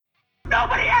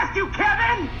Nobody asked you,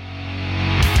 Kevin!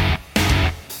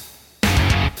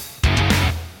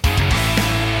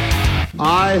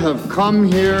 I have come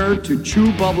here to chew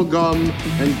bubblegum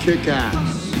and kick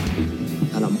ass.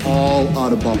 And I'm all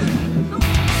out of bubblegum.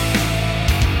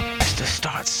 It has to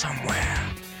start somewhere.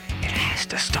 It has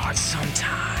to start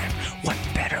sometime. What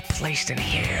better place than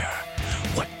here?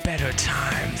 What better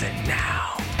time than now?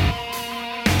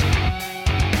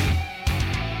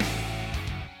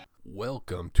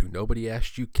 Welcome to Nobody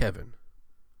Asked You, Kevin.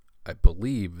 I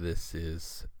believe this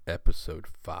is episode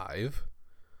 5.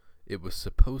 It was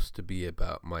supposed to be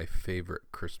about my favorite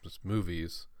Christmas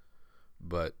movies,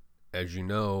 but as you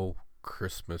know,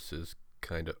 Christmas is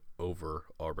kind of over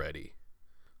already.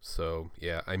 So,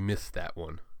 yeah, I missed that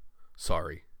one.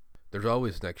 Sorry. There's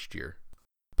always next year.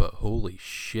 But holy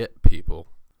shit, people.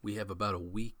 We have about a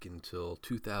week until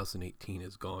 2018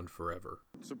 is gone forever.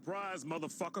 Surprise,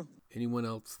 motherfucker. Anyone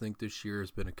else think this year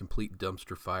has been a complete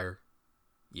dumpster fire?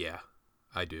 Yeah,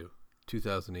 I do.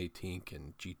 2018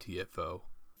 can GTFO.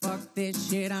 Fuck this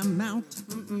shit, I'm out.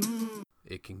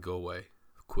 It can go away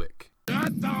quick.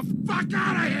 Get the fuck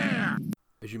out of here!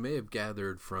 As you may have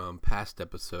gathered from past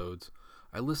episodes,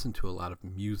 I listen to a lot of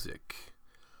music.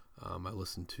 I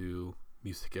listen to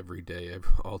music every day,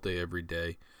 all day, every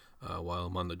day, while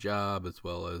I'm on the job, as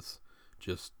well as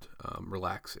just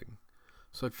relaxing.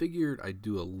 So I figured I'd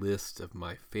do a list of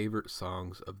my favorite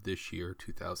songs of this year,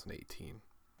 2018.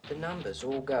 The numbers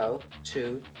all go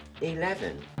to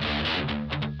 11.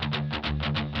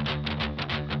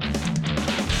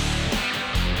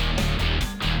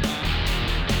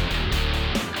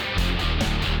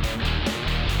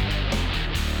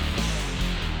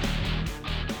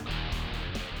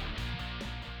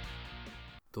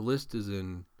 The list is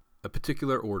in a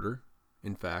particular order.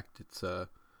 In fact, it's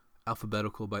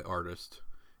alphabetical by artist.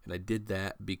 And I did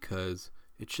that because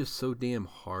it's just so damn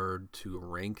hard to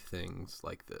rank things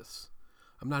like this.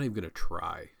 I'm not even going to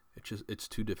try. It's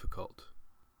too difficult.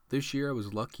 This year I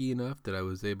was lucky enough that I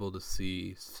was able to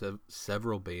see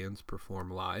several bands perform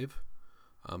live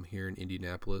here in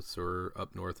Indianapolis or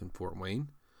up north in Fort Wayne.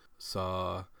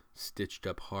 Saw Stitched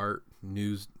Up Heart,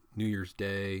 New Year's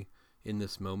Day, In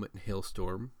This Moment, and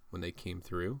Hailstorm when they came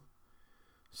through.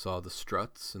 Saw the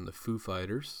Struts and the Foo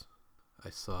Fighters. I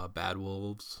saw Bad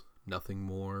Wolves, Nothing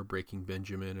More, Breaking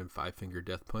Benjamin, and Five Finger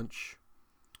Death Punch.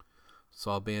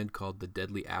 Saw a band called the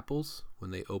Deadly Apples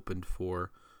when they opened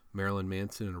for Marilyn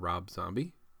Manson and Rob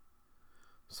Zombie.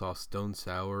 Saw Stone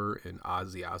Sour and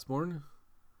Ozzy Osbourne.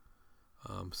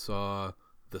 Saw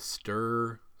The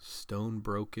Stir, Stone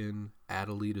Broken,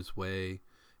 Adelita's Way,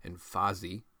 and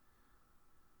Fozzy.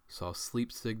 Saw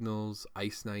Sleep Signals,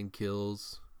 Ice Nine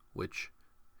Kills, which,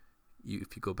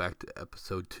 if you go back to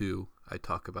episode 2, I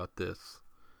talk about this.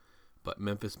 But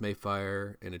Memphis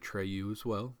Mayfire and Atreyu as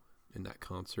well in that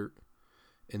concert.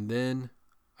 And then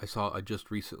I just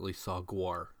recently saw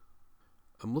Gwar.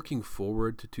 I'm looking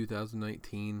forward to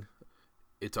 2019.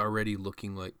 It's already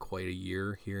looking like quite a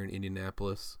year here in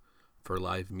Indianapolis for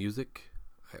live music.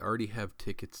 I already have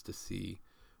tickets to see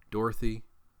Dorothy,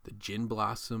 the Gin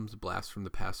Blossoms, Blast from the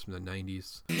Past from the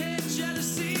 90s,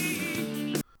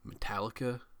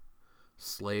 Metallica,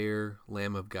 Slayer,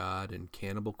 Lamb of God, and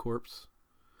Cannibal Corpse.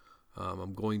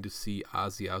 I'm going to see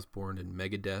Ozzy Osbourne and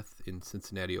Megadeth in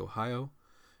Cincinnati, Ohio,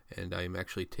 and I'm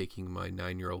actually taking my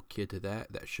 9-year-old kid to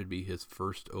that. That should be his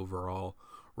first overall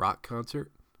rock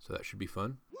concert, so that should be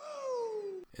fun.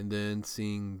 Woo! And then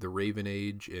seeing the Raven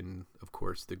Age and, of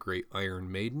course, the great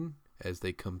Iron Maiden as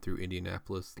they come through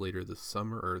Indianapolis later this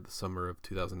summer, or the summer of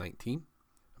 2019.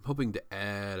 I'm hoping to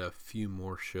add a few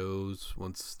more shows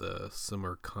once the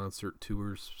summer concert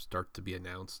tours start to be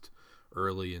announced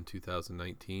early in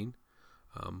 2019.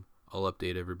 I'll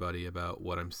update everybody about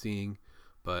what I'm seeing,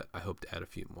 but I hope to add a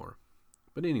few more.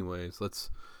 But anyways, let's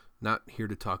not here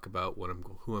to talk about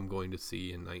who I'm going to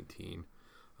see in 19.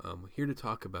 Here to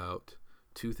talk about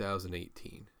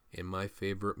 2018 and my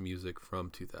favorite music from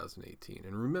 2018.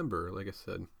 And remember, like I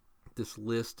said, this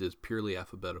list is purely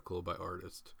alphabetical by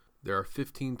artist. There are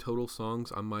 15 total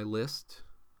songs on my list.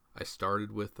 I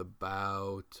started with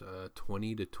about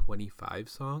 20 to 25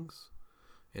 songs,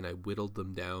 and I whittled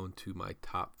them down to my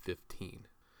top 15.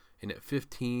 And at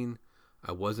 15,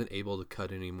 I wasn't able to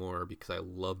cut any more because I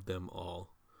loved them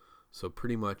all. So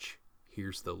pretty much,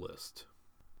 here's the list.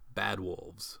 Bad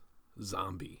Wolves,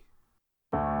 Zombie.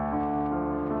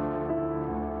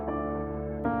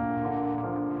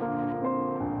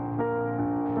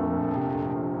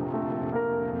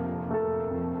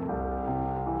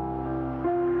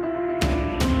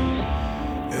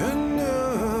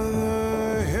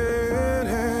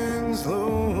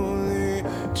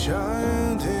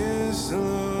 Child is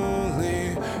slowly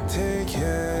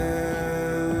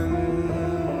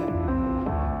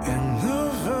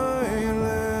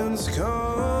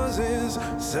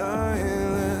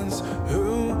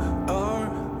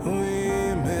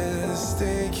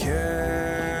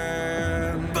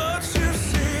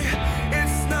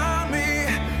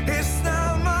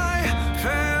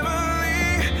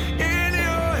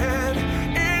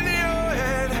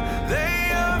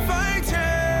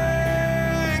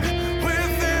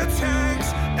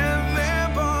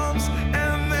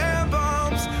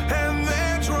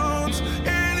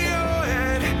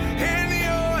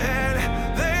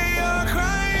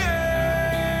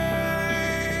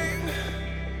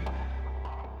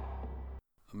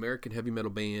American heavy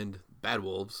metal band Bad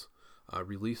Wolves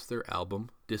released their album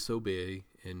Disobey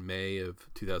in May of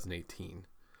 2018.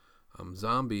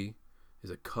 Zombie is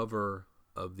a cover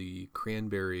of the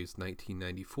Cranberries'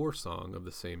 1994 song of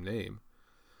the same name.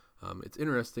 It's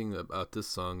interesting about this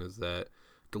song is that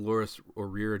Dolores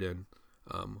O'Riordan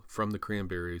from the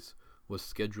Cranberries was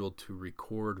scheduled to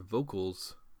record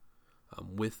vocals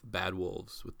with Bad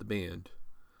Wolves, with the band,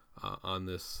 on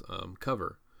this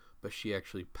cover, but she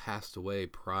actually passed away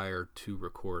prior to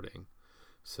recording.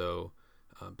 So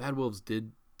Bad Wolves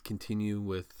did continue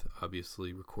with,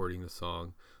 obviously, recording the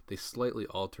song. They slightly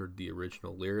altered the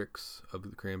original lyrics of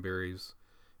the Cranberries,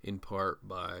 in part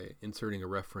by inserting a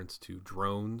reference to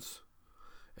drones,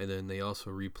 and then they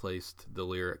also replaced the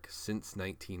lyric "since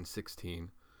 1916"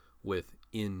 with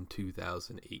 "in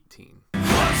 2018."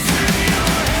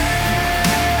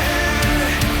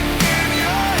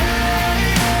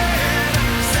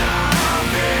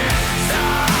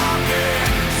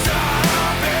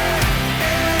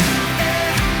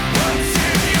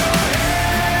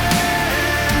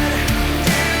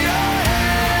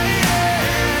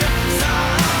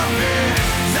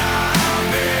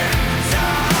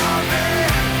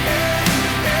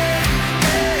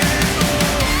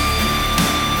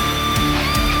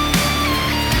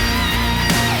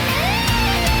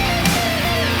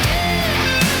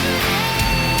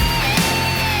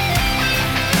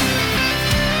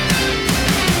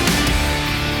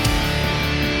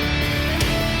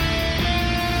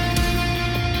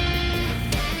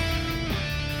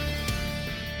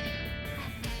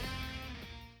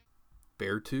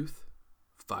 Beartooth,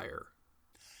 Fire.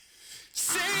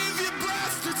 Save your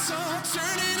breath, it's all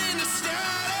turning into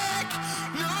static.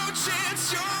 No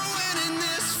chance you're winning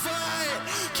this fight.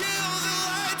 Kill the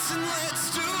lights and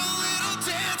let's do a little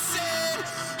dancing.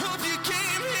 Hope you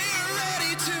came here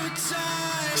ready to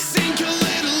die. Sink a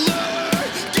little lower,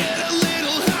 get a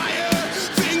little higher.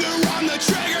 Finger on the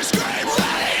trigger, scream,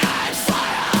 ready and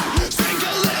fire. Sink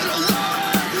a little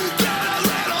lower, get a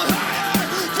little higher.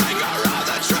 Finger on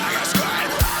the trigger, scream,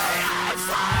 ready and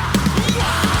fire.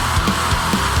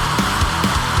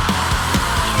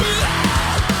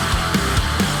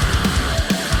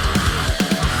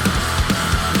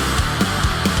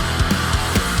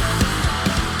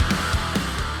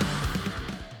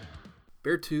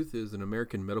 Beartooth is an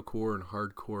American metalcore and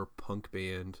hardcore punk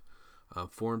band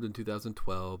formed in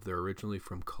 2012. They're originally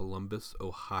from Columbus,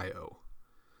 Ohio.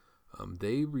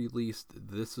 They released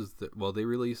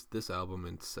this album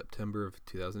in September of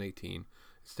 2018.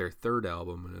 It's their third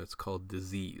album, and it's called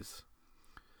Disease.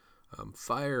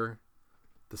 Fire,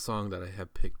 the song that I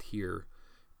have picked here,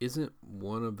 isn't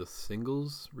one of the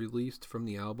singles released from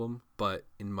the album, but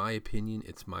in my opinion,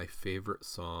 it's my favorite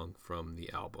song from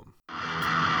the album.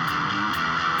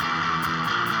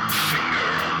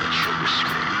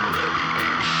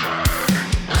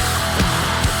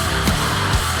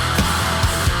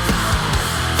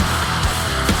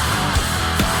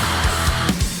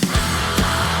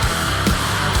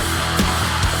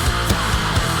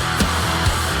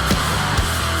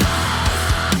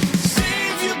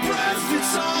 Save your breath,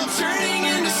 it's all turning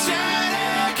into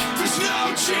static. There's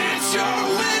no chance you're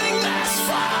winning this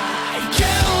fight.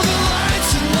 Kill the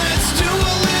lights and let's do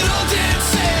a little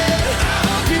dancing. I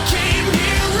hope you came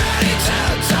here ready to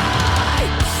die.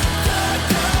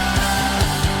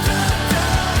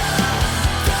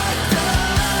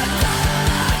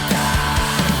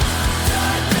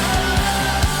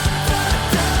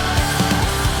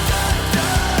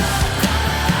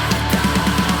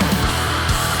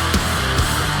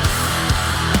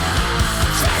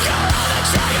 Finger on the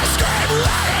trigger, scream,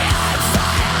 ready and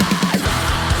fire.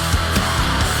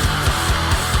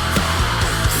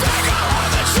 Finger on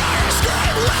the trigger,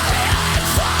 scream, ready and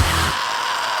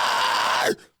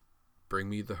fire. Bring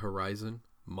Me the Horizon,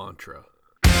 Mantra.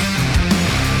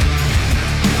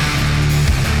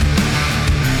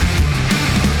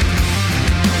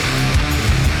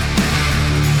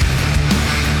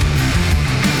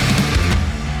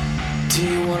 Do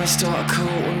you wanna start a cult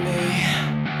with me?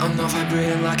 I'm not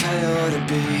vibrating like I ought to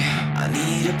be. I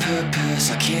need a purpose,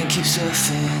 I can't keep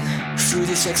surfing through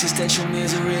this existential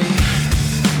misery.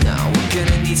 Now we're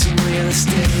gonna need some real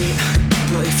estate,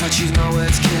 but if I choose my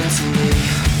words carefully,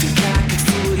 think I could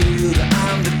fool you that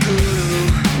I'm the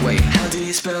guru. Wait, how do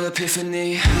you spell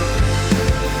epiphany?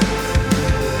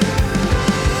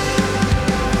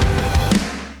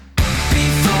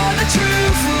 Before the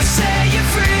truth will set you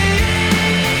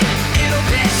free, it'll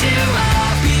piss you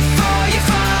off before you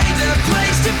find a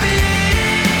place to be.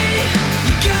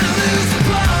 You're gonna lose the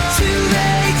plot, too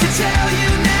late to tell you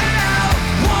now.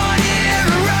 One ear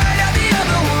right out the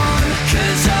other one,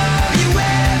 'cause all you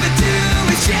ever do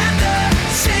is gender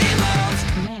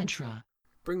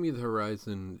Bring Me the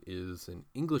Horizon is an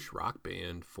English rock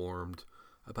band formed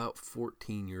about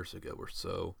 14 years ago or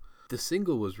so. The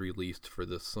single was released for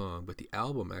this song, but the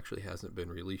album actually hasn't been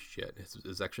released yet.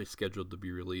 It's actually scheduled to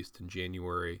be released in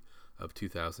January of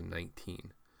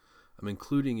 2019. I'm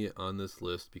including it on this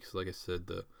list because, like I said,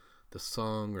 the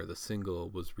song or the single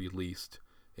was released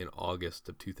in August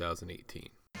of 2018.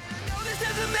 This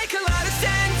doesn't make a lot of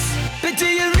sense, but do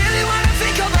you really want to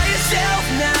think all by yourself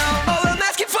now? Oh, I'm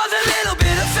asking for the little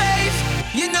bit of faith.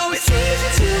 You know it's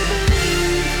easy to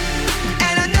believe,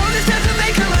 and I know this doesn't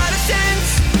make a lot of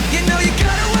sense. You know you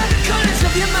gotta wear the corners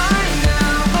of your mind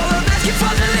now. Oh, I'm asking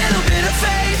for the little bit of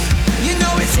faith. You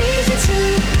know it's easy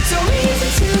to, so easy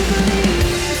to believe.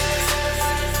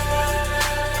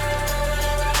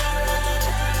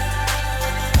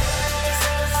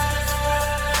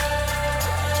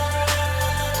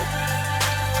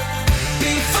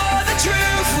 Before the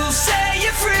truth will set you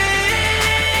free,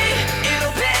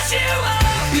 it'll piss you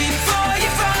off before you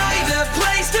find a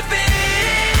place to be.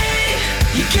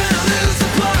 You're gonna lose the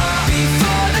plot.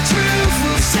 Before the truth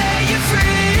will set you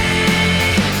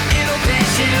free, it'll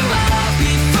piss you off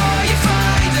before you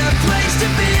find a place to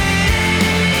be.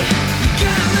 You're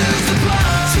gonna lose the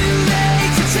plot. Too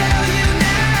late to tell you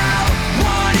now.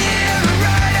 One ear and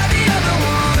right out the other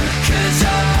one. 'Cause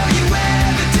all you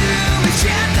ever do is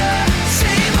chant the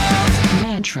same old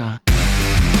mantra.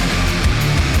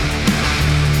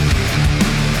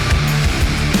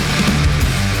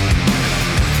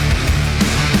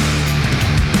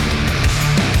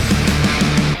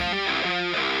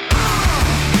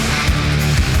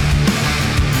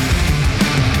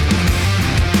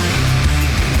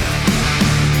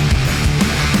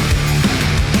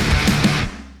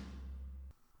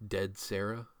 Dead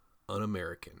Sarah,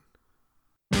 Un-American.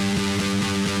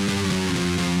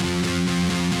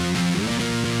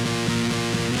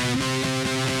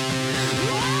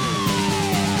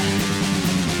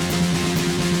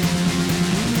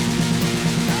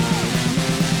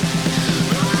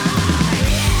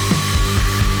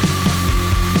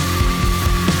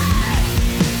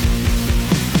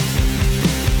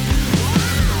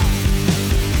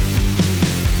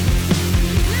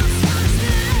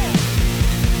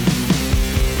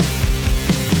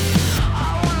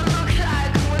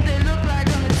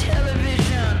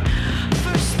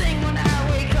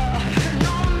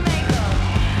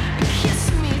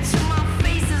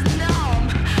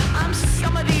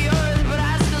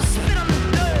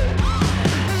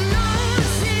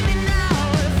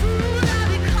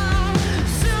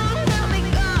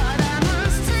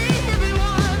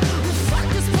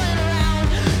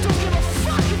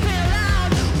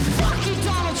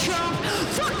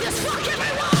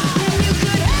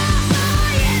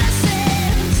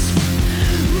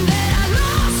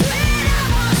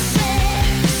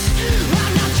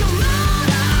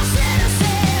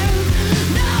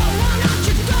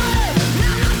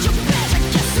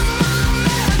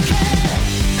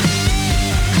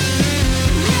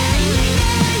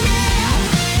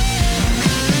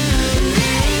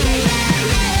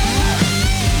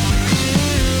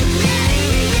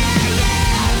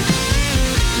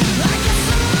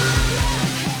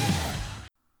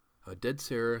 Dead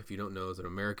Sarah, if you don't know, is an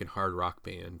American hard rock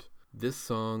band. This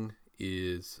song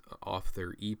is off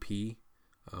their EP,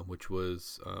 which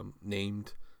was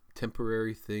named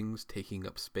Temporary Things Taking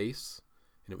Up Space,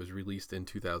 and it was released in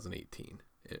 2018.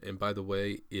 And by the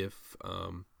way, if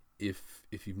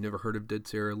you've never heard of Dead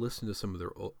Sarah, listen to some of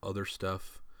their other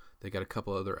stuff. They got a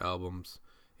couple other albums,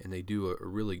 and they do a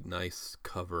really nice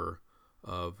cover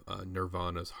of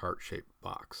Nirvana's Heart-Shaped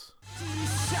Box.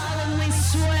 Solemnly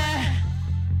swear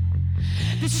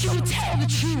that you will tell the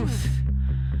truth,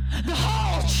 the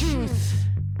whole truth,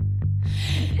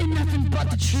 and nothing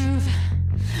but the truth.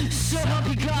 So help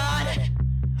you God.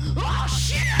 Oh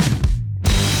shit!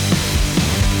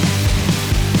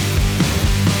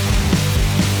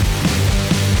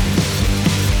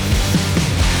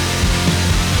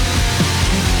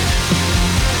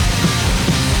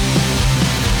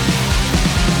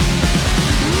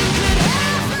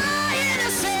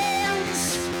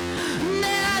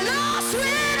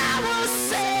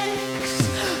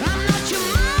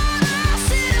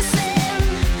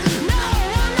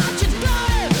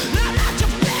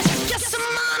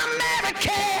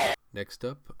 Next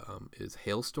up is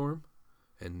Hailstorm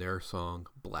and their song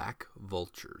Black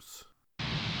Vultures.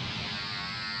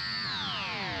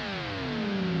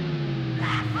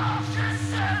 Black vultures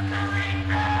circling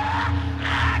the,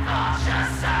 black vultures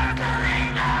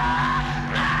circling the,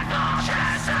 black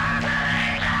vultures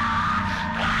circling the,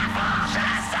 black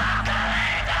vultures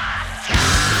circling the sky.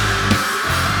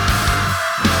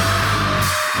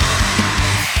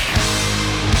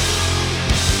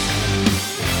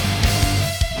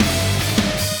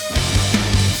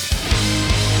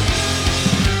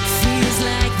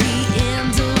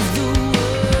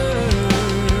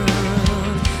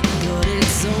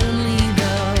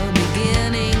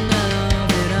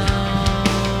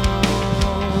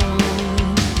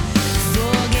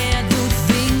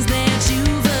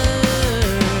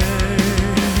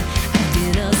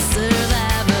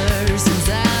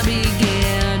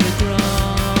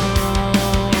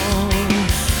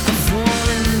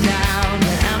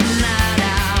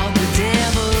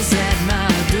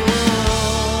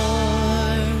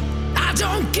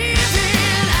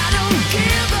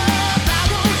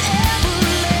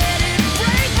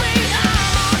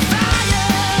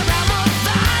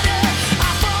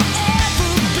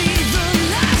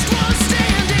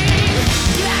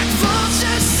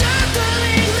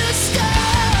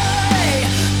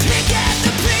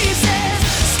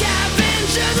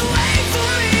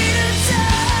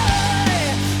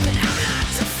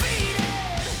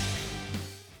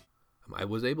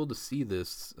 was able to see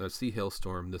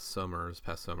Halestorm this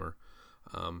past summer.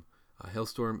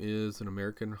 Halestorm is an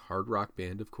American hard rock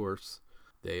band, of course.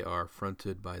 They are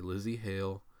fronted by Lzzy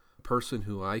Hale, a person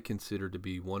who I consider to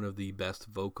be one of the best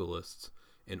vocalists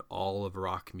in all of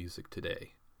rock music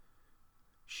today.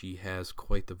 She has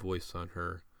quite the voice on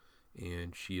her,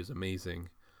 and she is amazing.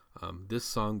 This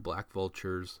song, Black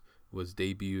Vultures, was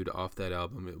debuted off that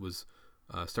album. It was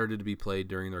started to be played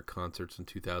during their concerts in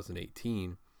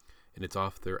 2018, and it's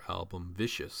off their album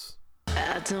Vicious.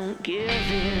 I don't give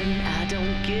in, I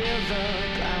don't give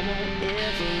up, I won't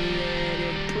ever let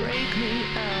it break me.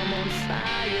 I'm on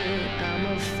fire, I'm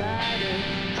a fighter,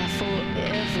 I'll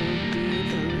forever be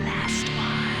the last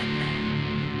one.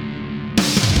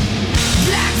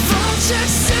 Black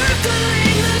vultures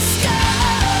circling the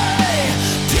sky,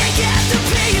 pick at the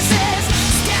pieces,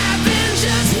 stabbing,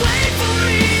 just wait for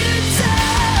me to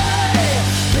die.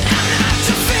 But I'm not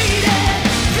defeated.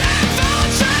 Black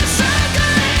vultures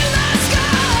circling the sky.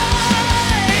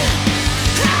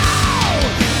 Oh,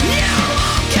 you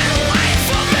won't get away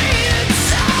from me to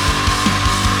die.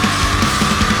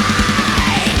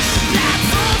 Black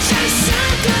vultures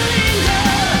circling the,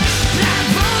 black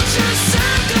vultures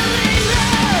circling the,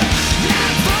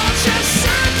 black vultures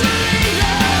circling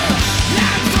the,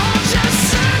 black vultures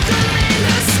circling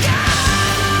the sky.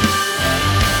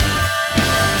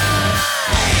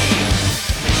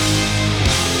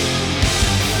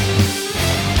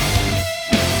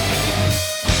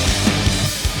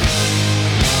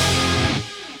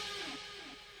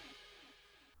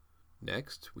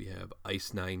 Next, we have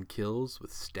Ice Nine Kills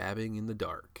with Stabbing in the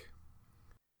Dark.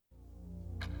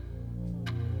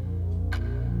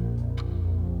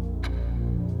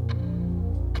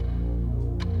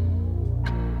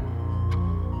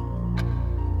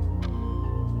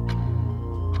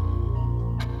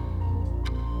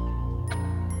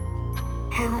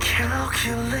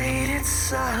 Incalculated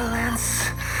silence,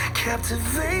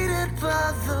 captivated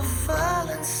by the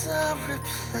violence I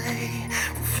replay.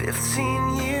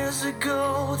 15 years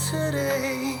ago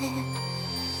today.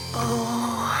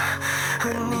 Oh,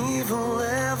 an evil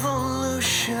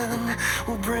evolution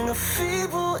will bring a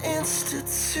feeble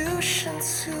institution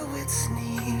to its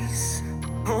knees.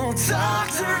 Oh,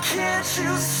 doctor, can't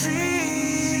you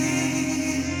see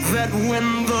that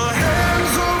when the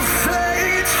hands of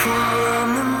fate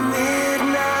from the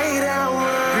midnight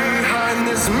hour behind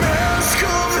this mask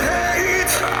of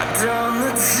hate, I don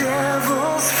the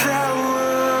devil's power.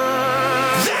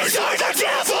 These are the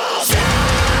devil's eyes.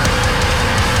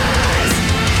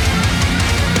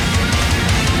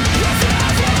 The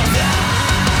devil's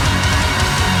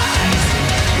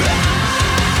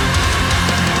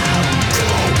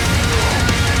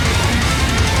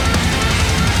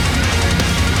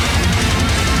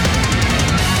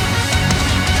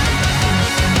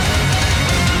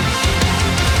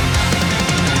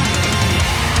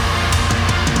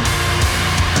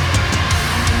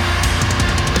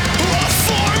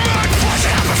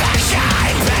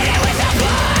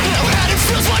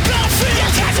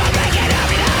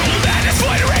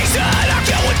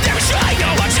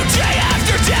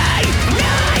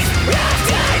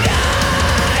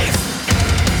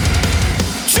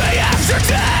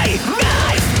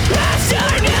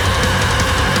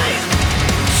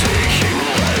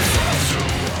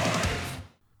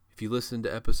If you listened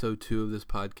to episode 2 of this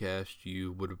podcast,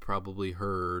 you would have probably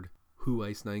heard who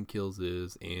Ice Nine Kills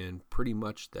is, and pretty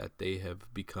much that they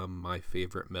have become my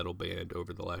favorite metal band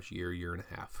over the last year and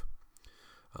a half.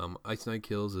 Ice Nine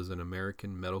Kills is an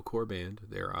American metalcore band.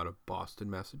 They're out of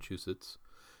Boston, Massachusetts,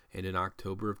 and in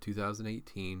October of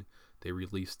 2018, they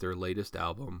released their latest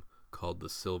album called The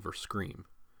Silver Scream.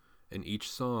 And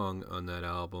each song on that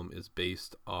album is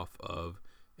based off of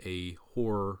a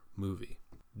horror movie.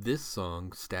 This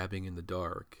song, Stabbing in the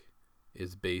Dark,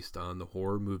 is based on the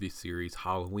horror movie series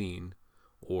Halloween,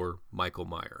 or Michael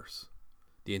Myers.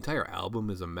 The entire album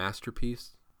is a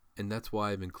masterpiece, and that's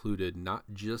why I've included not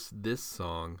just this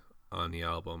song on the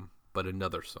album, but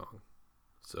another song.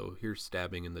 So here's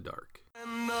Stabbing in the Dark.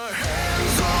 and the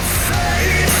hands of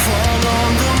fate fall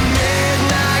on the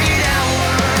midnight hour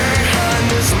behind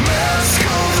this mask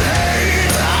of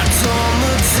hate. I don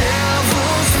the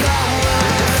devil's power.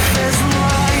 There's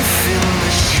life in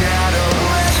the shadow.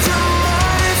 Let the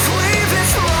light leave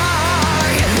its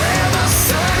mark. Where the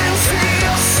certainty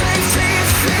of safety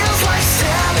feels like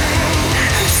stabbing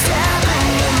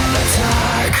in the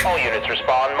dark. All units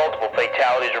respond. Multiple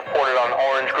fatalities reported on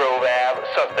Orange Grove Ave.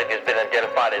 Suspect has been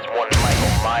identified as one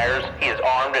Michael Myers. He is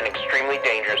armed and extremely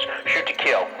dangerous. Shoot to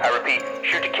kill. I repeat,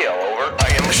 shoot to kill. Over. I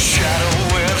am a shadow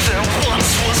where there once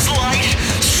was light,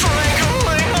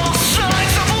 strangling all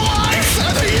signs of life.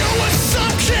 You were so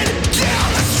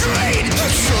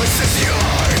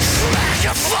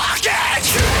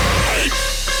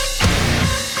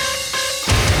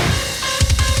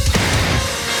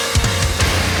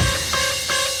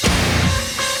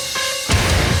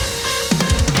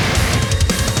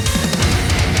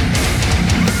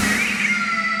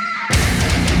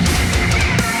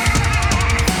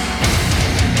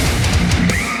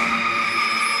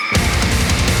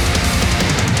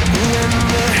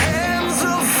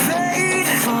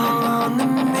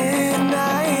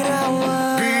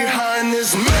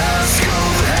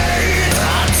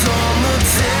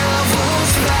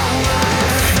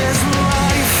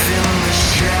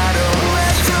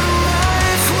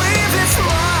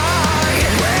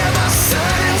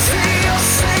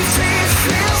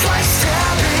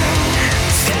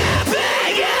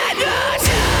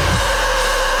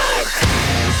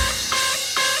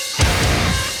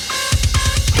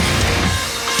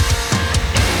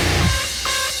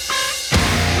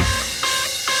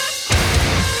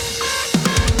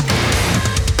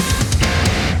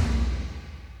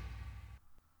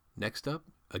Next up,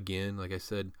 again, like I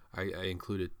said, I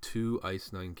included 2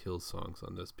 Ice Nine Kills songs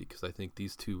on this because I think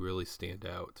these 2 really stand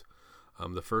out.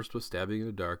 The first was Stabbing in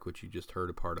the Dark, which you just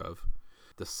heard a part of.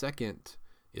 The second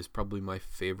is probably my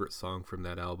favorite song from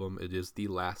that album. It is the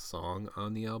last song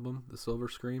on the album, The Silver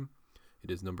Scream.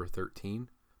 It is number 13,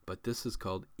 but this is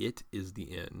called It Is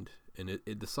the End. And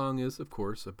the song is, of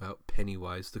course, about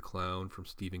Pennywise the Clown from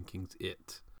Stephen King's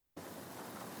It.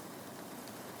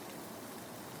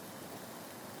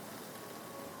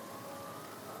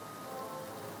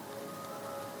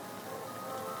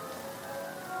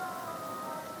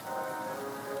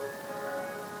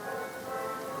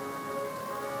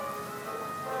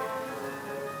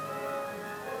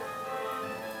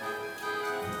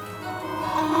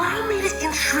 Allow me to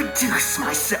introduce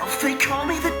myself. They call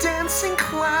me the Dancing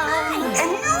Clown.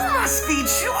 And you must be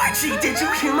Georgie. Did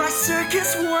you hear my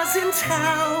circus was in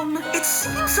town? It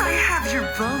seems I have your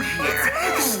boat here.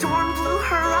 The storm blew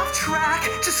her off track.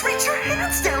 Just reach your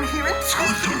hands down here and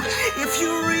take it if you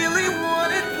really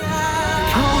want it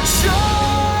back. Oh,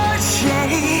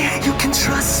 Georgie, you can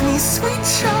trust me, sweet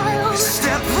child.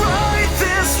 Step right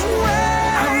this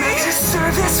way. I'll make your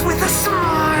service with a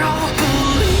smile.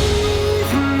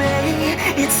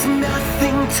 It's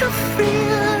nothing to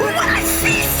fear. When I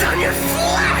feast on your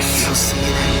flesh, you'll see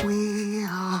that we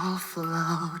all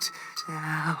float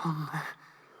down.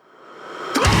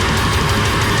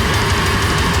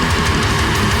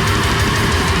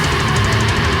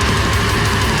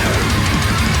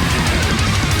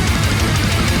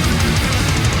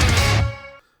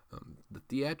 The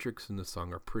theatrics in this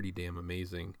song are pretty damn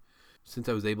amazing. Since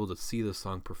I was able to see the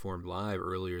song performed live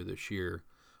earlier this year,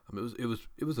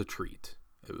 it was a treat.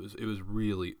 It was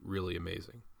really, really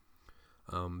amazing.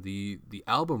 The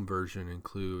album version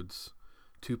includes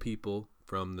 2 people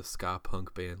from the ska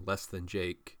punk band Less Than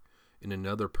Jake and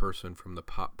another person from the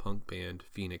pop punk band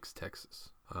Phoenix, Texas.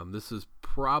 This is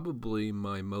probably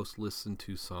my most listened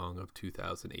to song of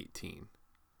 2018.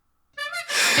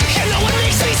 You know what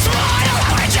makes me smile?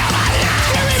 How I do my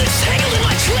life. You're in a tangled in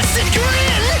my twisted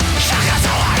grin. Shock us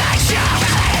all what I show.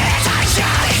 It's I show.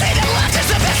 They say that love is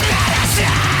the best medicine.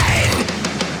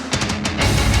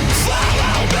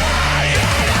 Follow me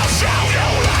and I'll show you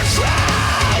the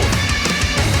truth.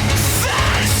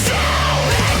 First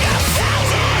in a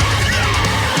thousand.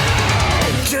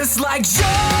 Just like Georgie,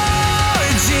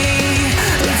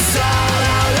 it's all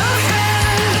out of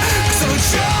hand. So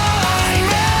join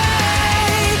me.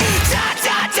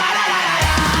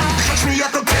 Catch me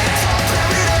at the pit,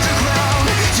 buried underground.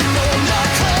 You know I'm not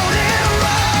floating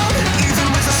around. Even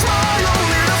with a smile,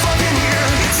 we're the fucking here.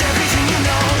 It's everything you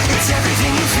know, it's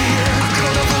everything you fear.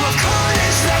 Carnival of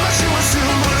carnage, that much you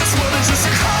assume. But it's more than just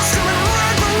a costume and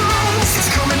red balloons. It's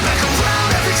coming back around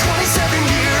every 27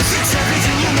 years. It's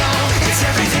everything you know, it's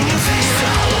everything you fear. So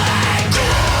let go.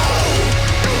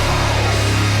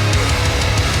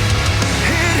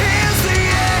 It is the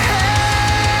end.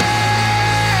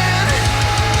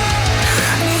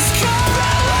 It's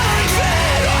coming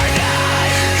back or not.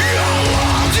 You'll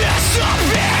all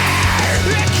disappear.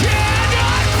 It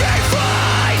cannot be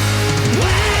fine.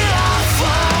 We all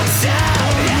fall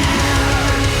down.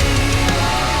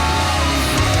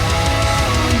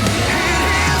 It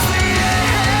is the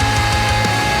end.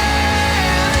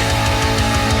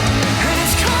 And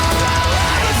it's coming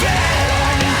back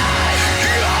or not.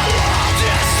 You'll all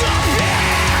disappear.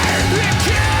 It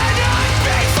cannot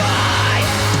be fine.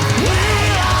 We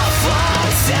all fall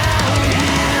down.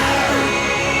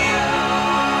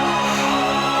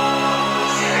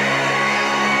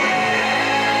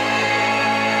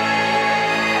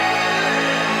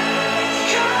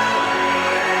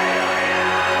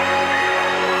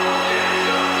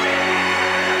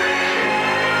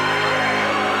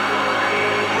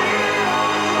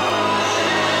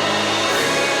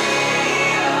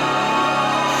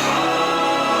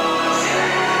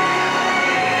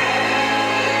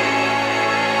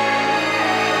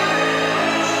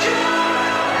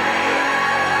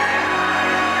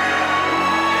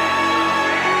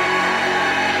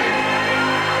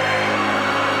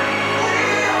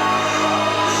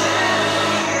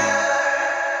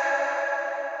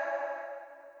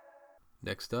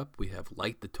 Next up, we have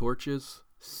Light the Torches,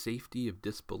 Safety of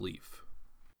Disbelief.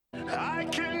 I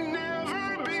can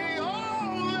never be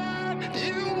all that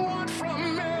you want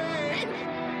from me.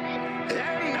 And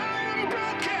I am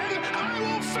broken, I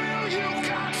will fail you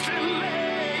constantly.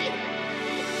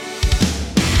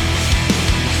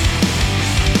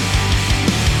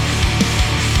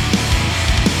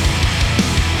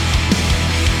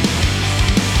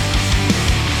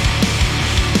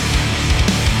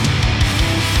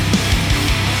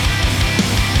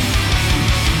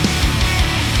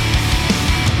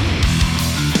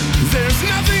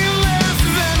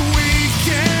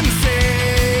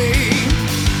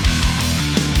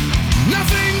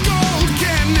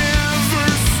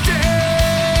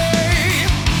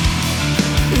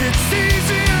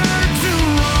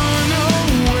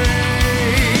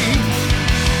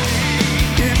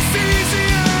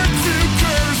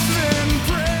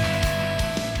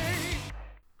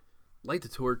 Light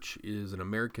the Torch is an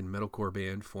American metalcore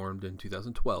band formed in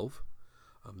 2012.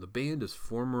 The band is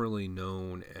formerly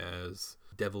known as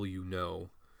Devil You Know,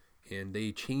 and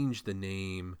they changed the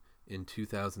name in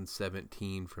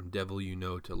 2017 from Devil You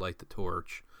Know to Light the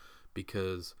Torch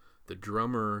because the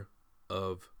drummer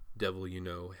of Devil You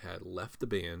Know had left the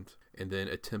band and then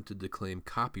attempted to claim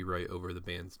copyright over the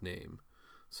band's name.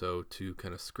 So to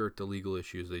kind of skirt the legal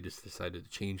issues, they just decided to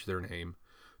change their name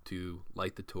to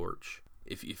Light the Torch.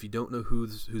 If you don't know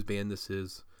whose band this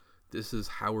is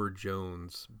Howard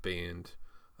Jones' band.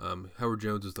 Howard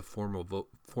Jones is the former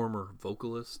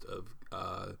vocalist of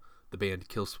the band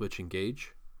Killswitch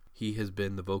Engage. He has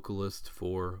been the vocalist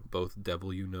for both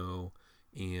Devil You Know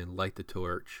and Light the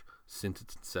Torch since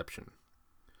its inception.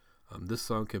 This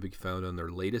song can be found on their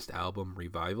latest album,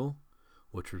 Revival,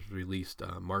 which was released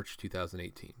March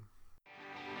 2018.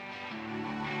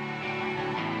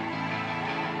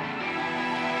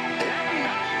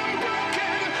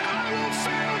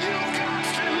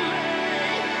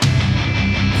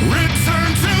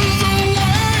 Return to the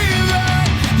way that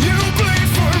you bleed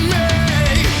for me.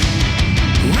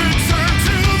 Return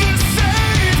to the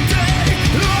safety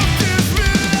of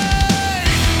disbelief.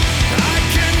 I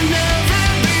can never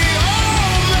be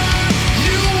all that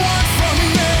you want from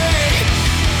me.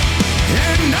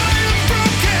 And I am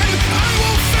broken, I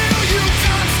will fail you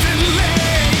constantly.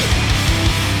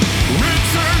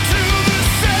 Return to the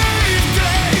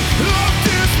safety of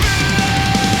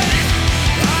disbelief.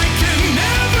 I can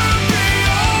never be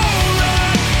all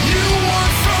that you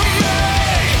want from me.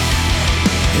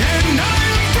 And I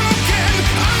am broken,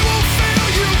 I will fail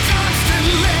you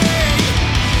constantly.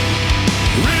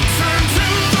 Return to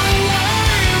the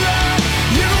way that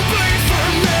you bleed for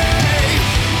me.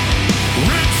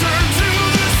 Return to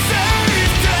the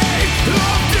safety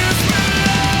of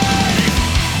disbelief.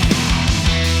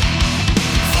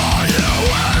 For you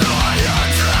and all your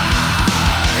dreams,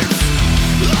 I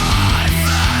feel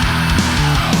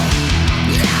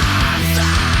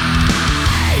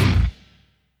nothing.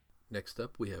 Next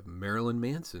up, we have Marilyn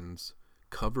Manson's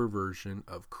cover version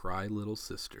of Cry Little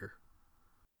Sister.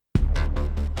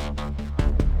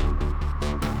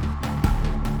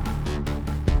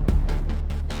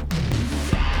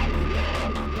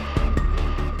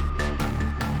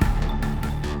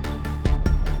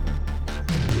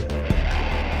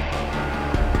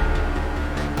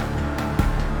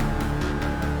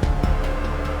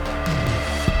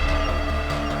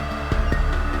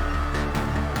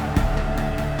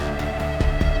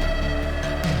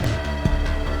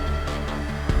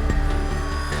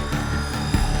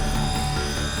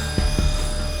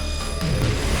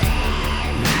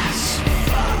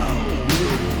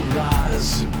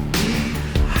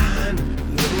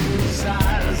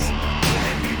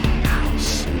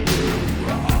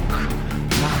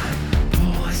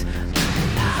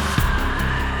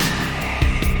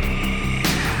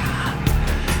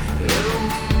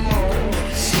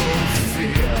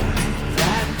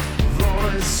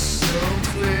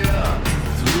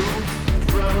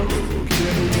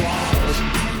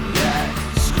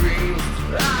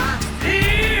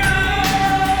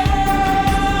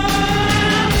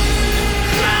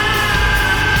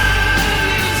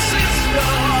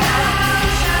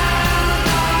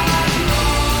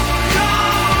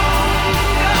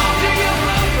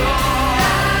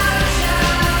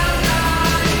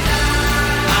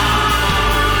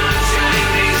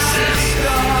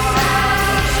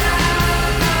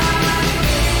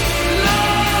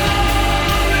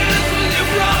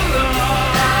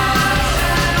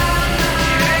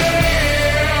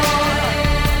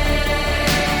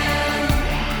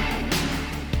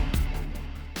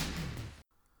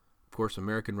 Of course,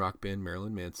 American rock band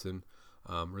Marilyn Manson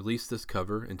released this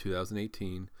cover in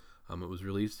 2018. It was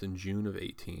released in June of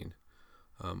 18.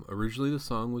 Originally, the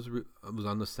song was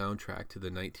on the soundtrack to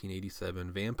the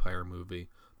 1987 vampire movie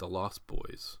The Lost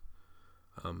Boys.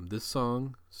 This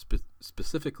song,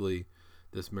 specifically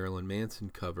this Marilyn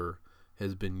Manson cover,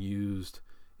 has been used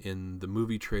in the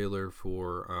movie trailer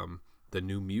for The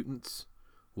New Mutants,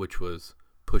 which was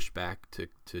pushed back to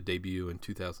debut in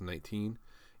 2019,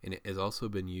 and it has also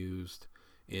been used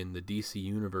in the DC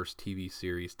Universe TV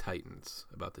series Titans,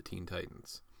 about the Teen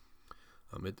Titans.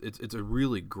 It's a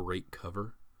really great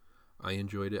cover. I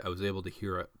enjoyed it. I was able to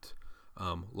hear it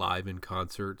live in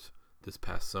concert this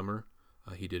past summer.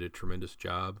 He did a tremendous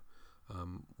job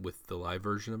with the live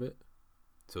version of it.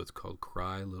 So it's called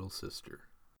Cry Little Sister.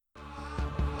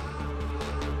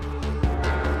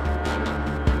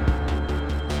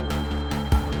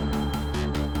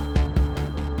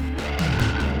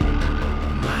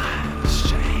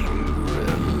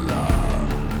 Shangri-La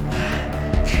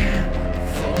can't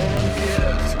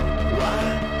forget what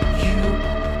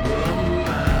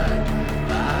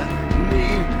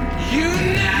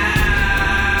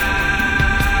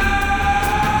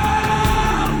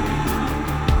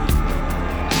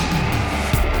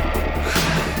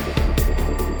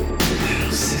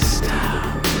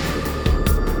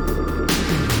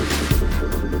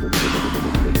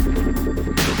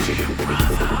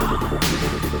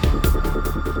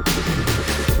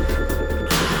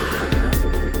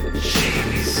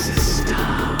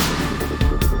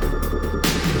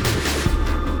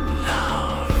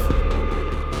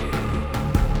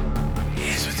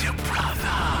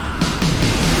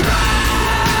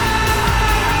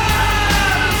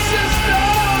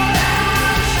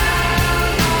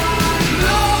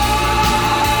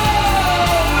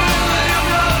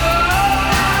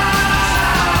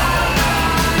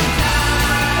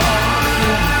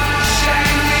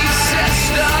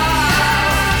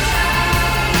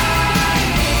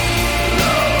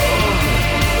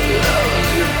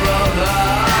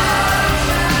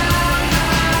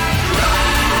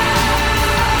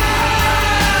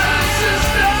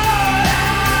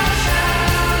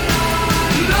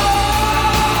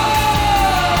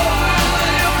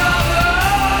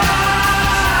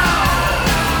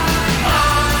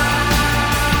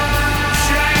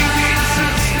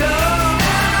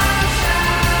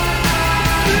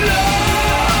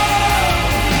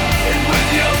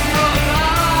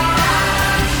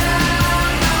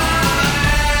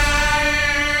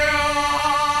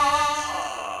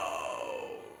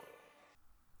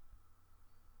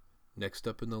Next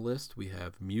up in the list, we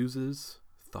have Muse's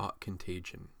Thought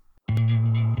Contagion.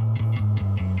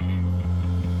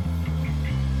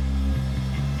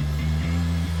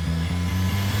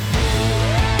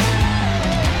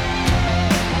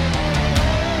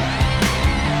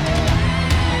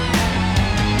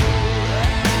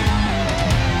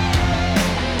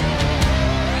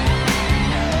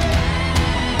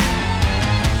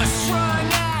 Strung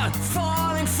out,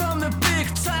 falling from the big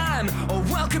time. Oh,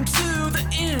 welcome to the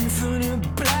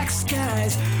infinite black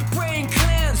skies. Brain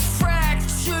cleansed,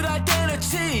 fractured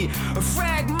identity,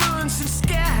 fragments and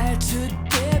scattered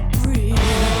debris.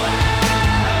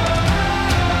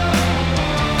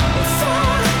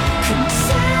 Thought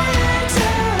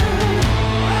contagion.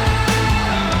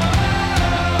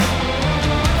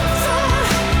 Thought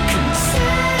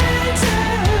contagion.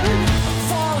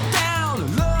 Fall down,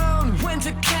 learn when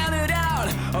to count it out.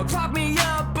 Or prop me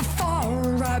up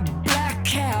before I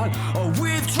black out. Or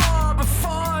withdraw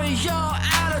before you're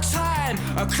out of time.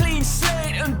 A clean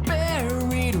slate and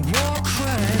buried war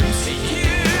crimes.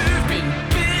 You've been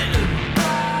bitten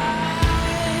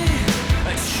by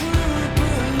a true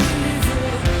believer.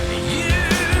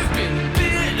 You've been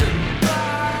bitten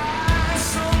by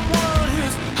someone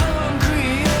who's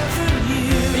hungrier than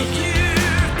you.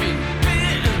 You've been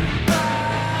bitten by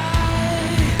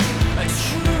a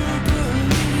true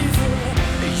believer.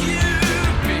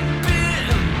 You've been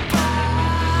bitten by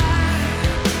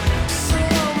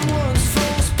someone's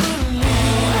false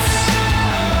beliefs.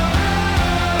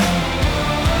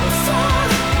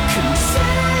 Thought contagion.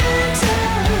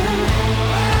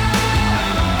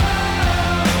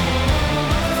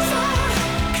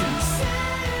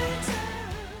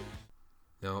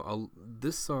 Now,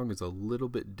 this song is a little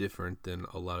bit different than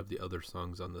a lot of the other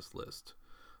songs on this list.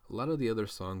 A lot of the other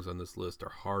songs on this list are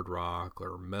hard rock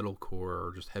or metalcore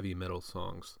or just heavy metal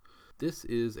songs. This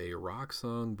is a rock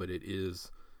song, but it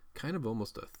is kind of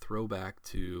almost a throwback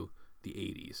to the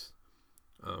 80s.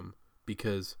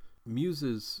 Because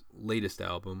Muse's latest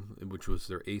album, which was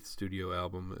their 8th studio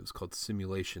album, is called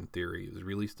Simulation Theory. It was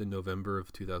released in November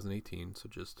of 2018, so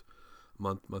just a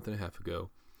month and a half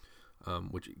ago.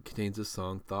 Which contains this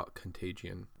song, Thought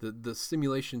Contagion. The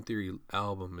Simulation Theory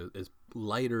album is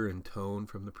lighter in tone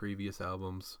from the previous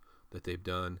albums that they've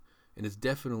done, and is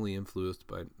definitely influenced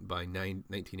by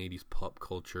 1980s pop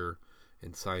culture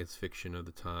and science fiction of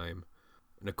the time.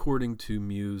 And according to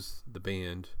Muse, the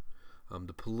band,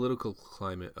 the political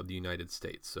climate of the United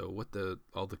States, so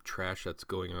all the trash that's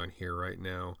going on here right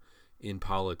now in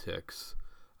politics,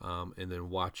 and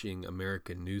then watching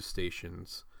American news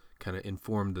stations kind of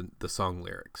informed the song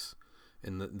lyrics.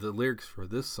 And the lyrics for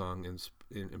this song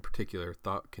in particular,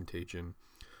 Thought Contagion,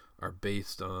 are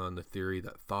based on the theory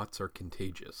that thoughts are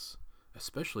contagious,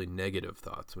 especially negative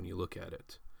thoughts when you look at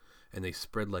it, and they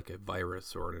spread like a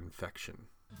virus or an infection.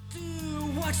 Do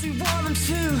what you want them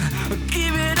to,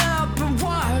 give it up and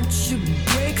watch you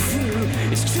break through.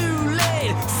 It's too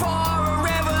late for a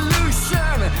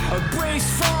revolution, a brace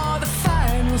for the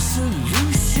final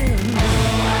solution.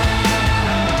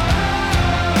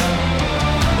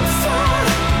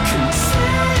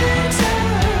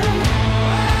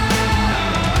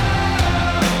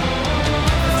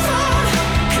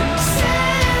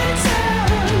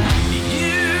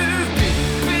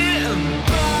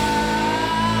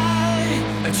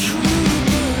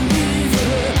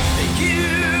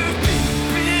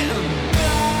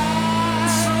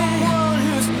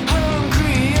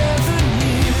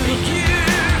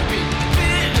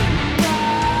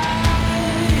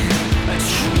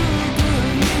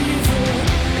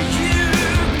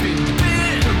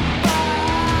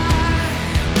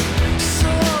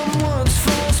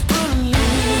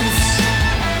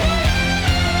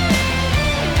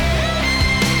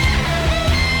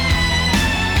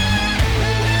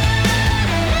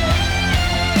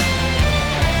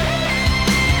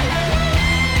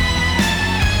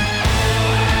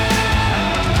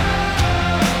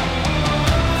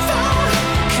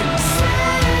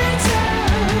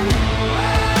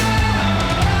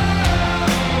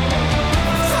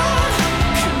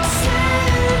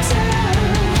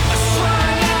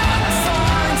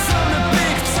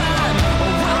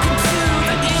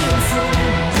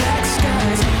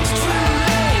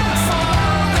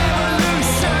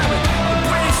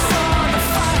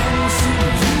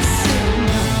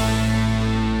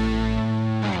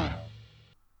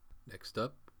 Next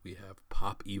up, we have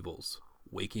Pop Evil's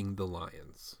Waking the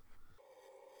Lions.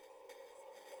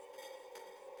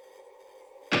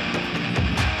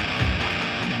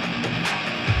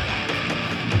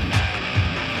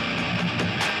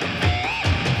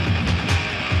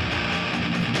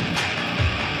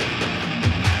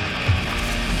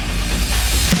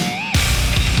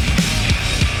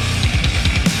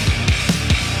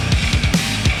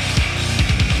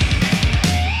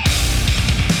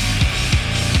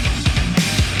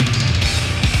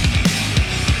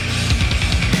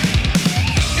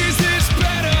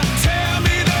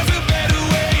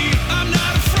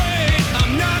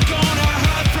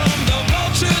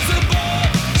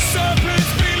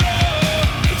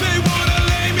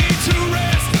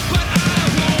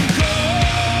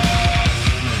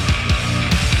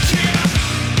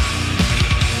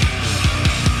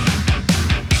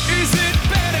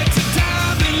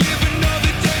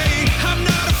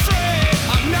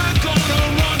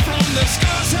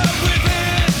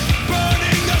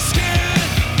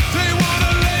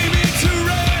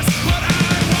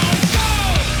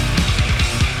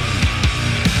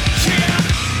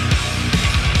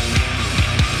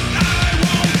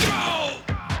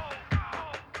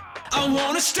 I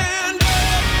wanna stand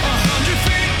up 100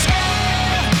 feet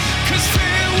tall, 'cause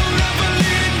fear will never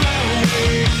lead my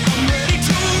way. I'm ready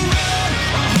to run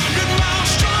 100 miles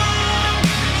strong.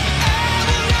 I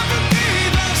will never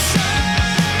be the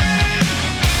same.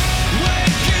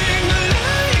 Waking the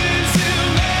lions in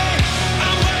me.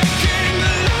 I'm waking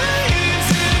the lions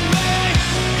in me.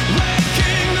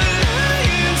 Waking the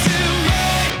lions in me.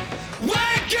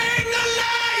 Waking the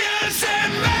lions in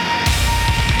me.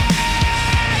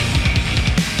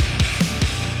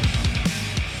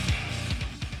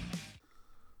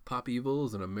 Pop Evil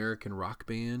is an American rock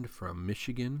band from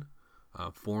Michigan,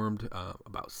 formed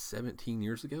about 17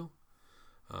 years ago.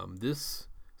 This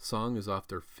song is off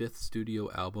their 5th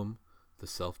studio album, the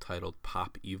self-titled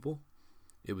Pop Evil.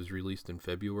 It was released in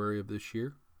February of this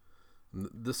year.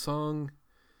 The song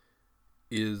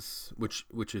is,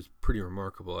 which is pretty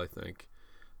remarkable, I think.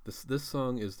 This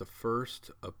song is the first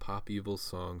of Pop Evil's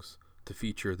songs to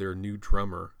feature their new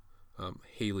drummer,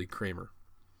 Haley Kramer.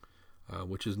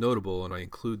 Which is notable, and I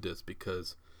include this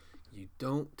because you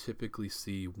don't typically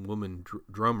see woman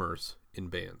drummers in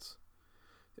bands.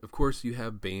 Of course, you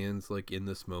have bands like In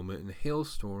This Moment and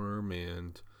Hailstorm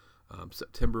and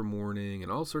September Morning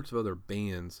and all sorts of other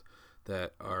bands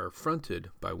that are fronted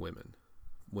by women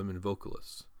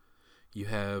vocalists. You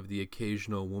have the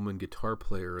occasional woman guitar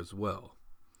player as well.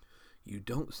 You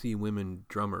don't see women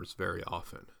drummers very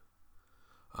often.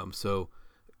 So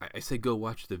I say go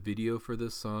watch the video for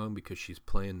this song because she's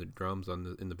playing the drums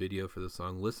in the video for the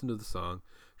song. Listen to the song.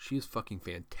 She is fucking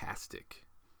fantastic.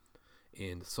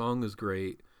 And the song is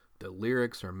great. The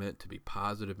lyrics are meant to be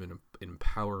positive and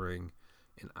empowering.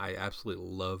 And I absolutely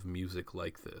love music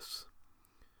like this.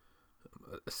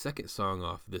 A second song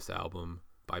off this album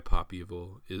by Pop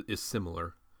Evil is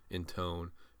similar in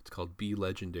tone. It's called Be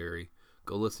Legendary.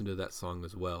 Go listen to that song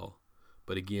as well.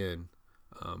 But again,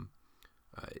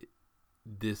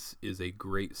 this is a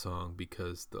great song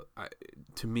because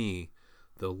to me,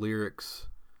 the lyrics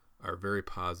are very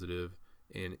positive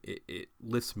and it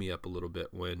lifts me up a little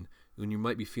bit when you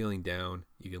might be feeling down.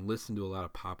 You can listen to a lot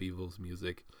of Pop Evil's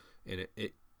music and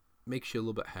it makes you a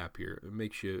little bit happier. It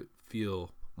makes you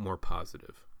feel more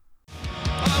positive.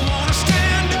 I wanna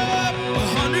stand up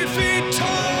 100 feet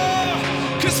tall,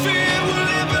 'cause fear will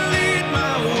never lead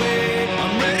my way.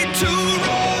 I'm ready to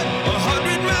run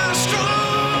 100 miles strong.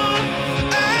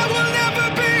 I will never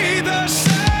be the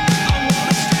same. I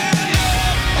wanna stand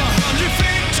up 100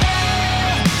 feet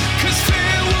tall, 'cause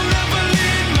fear will never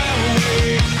lead my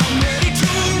way. I'm ready to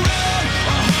run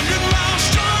 100 miles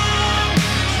strong.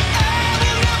 I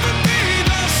will never be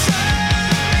the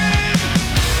same.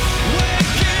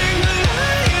 Waking the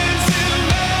lions in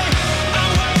me.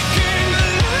 I'm waking the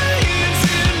lions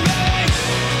in me.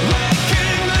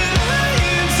 Waking the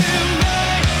lions in me.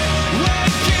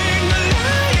 Waking the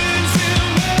lions in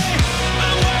me.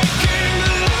 I'm waking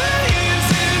the lions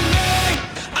in me.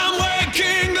 I'm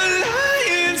waking the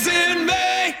lions in me.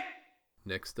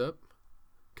 Next up,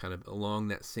 kind of along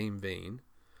that same vein,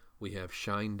 we have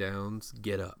Shinedown's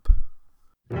Get Up.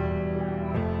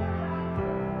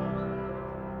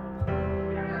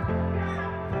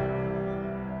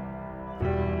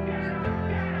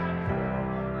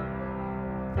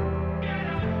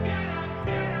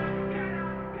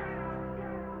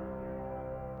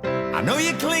 I know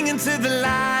you're clinging to the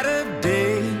light of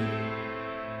day,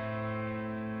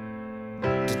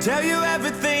 to tell you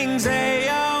everything's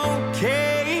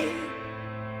a-okay,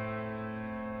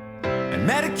 and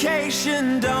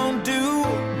medication don't do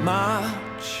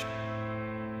much.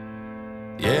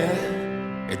 Yeah,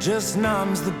 it just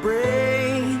numbs the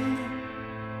brain.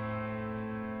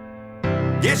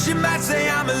 Guess you might say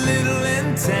I'm a little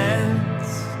intense.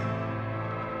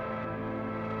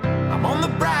 I'm on the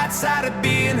bright side of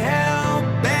being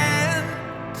hell-bent.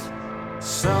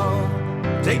 So,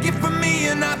 take it from me,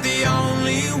 you're not the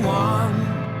only one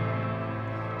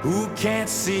who can't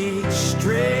see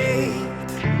straight.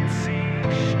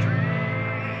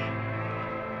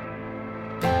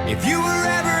 If you were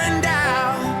ever in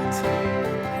doubt,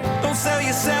 don't sell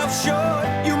yourself short.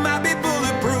 You might be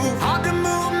bulletproof. Hard to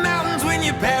move mountains when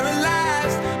you're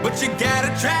paralyzed, but you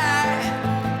gotta try.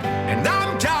 And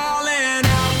I'm calling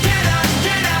out, get up,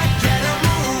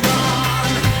 move on.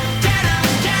 Get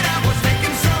up, what's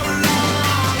taking so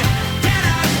long? Get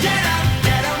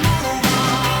up, move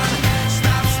on.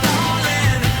 Stop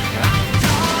stalling, I'm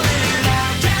calling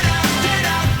out. Get up,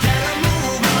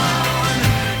 move on.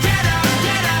 Get up,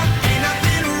 ain't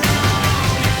nothing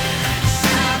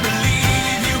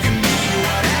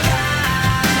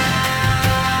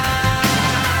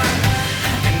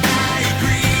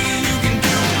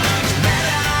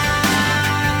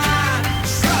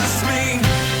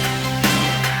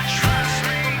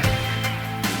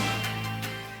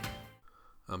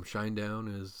Shinedown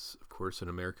is, of course, an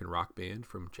American rock band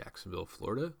from Jacksonville,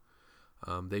 Florida.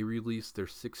 They released their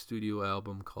 6th studio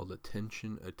album called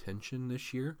Attention, Attention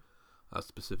this year,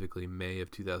 specifically May of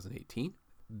 2018.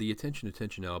 The Attention,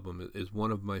 Attention album is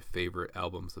one of my favorite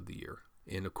albums of the year.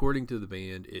 And according to the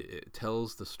band, it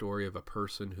tells the story of a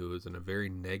person who is in a very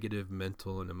negative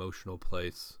mental and emotional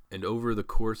place. And over the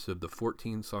course of the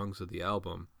 14 songs of the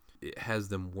album, it has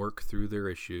them work through their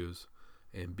issues,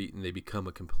 and they become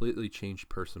a completely changed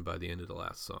person by the end of the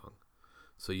last song.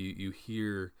 So you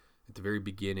hear at the very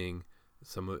beginning,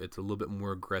 it's a little bit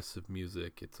more aggressive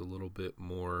music. It's a little bit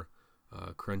more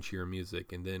crunchier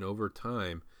music. And then over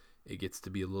time, it gets to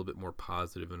be a little bit more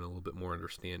positive and a little bit more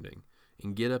understanding.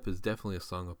 And Get Up is definitely a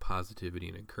song of positivity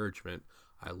and encouragement.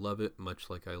 I love it much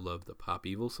like I love the Pop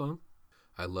Evil song.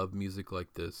 I love music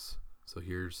like this. So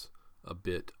here's a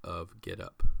bit of Get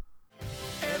Up.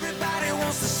 Everybody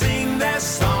wants to sing their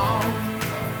song.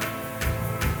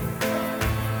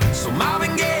 So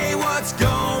Marvin Gaye, what's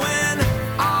going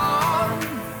on?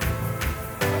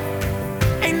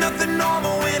 Ain't nothing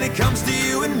normal when it comes to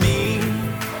you and me.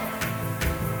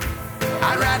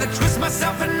 I'd rather twist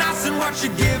myself in knots than watch you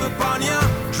give up on your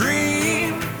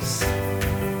dreams.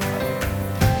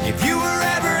 If you were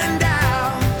ever in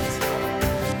doubt,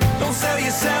 don't sell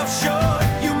yourself short.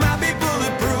 You might be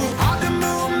bulletproof. Hard to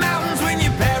move mountains when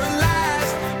you're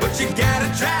paralyzed, but you gotta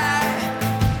try.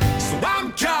 So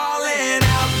I'm calling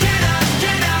out, get up,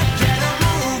 get up, get a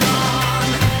move on.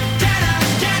 Get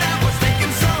up, what's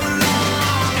taking so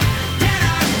long? Get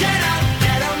up,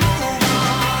 get a move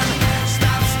on.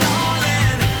 Stop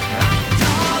stalling, I'm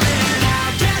calling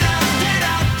out. Get up,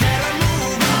 get a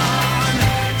move on.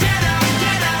 Get up,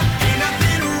 ain't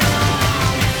nothing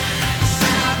wrong. 'Cause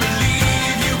I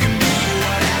believe you can be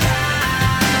whatever.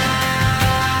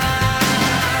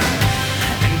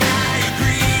 And I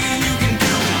agree you can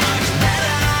do much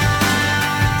better.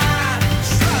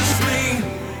 Trust me.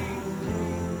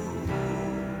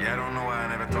 Yeah, I don't know why I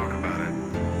never talk about it.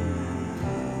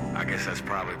 I guess that's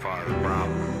probably part of the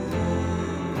problem.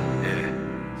 Yeah,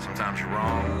 sometimes you're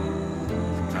wrong,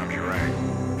 sometimes you're right.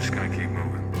 I'm just gonna keep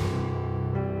moving.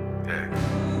 Yeah,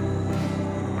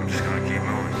 I'm just gonna keep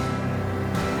moving.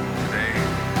 Today,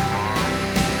 tomorrow, and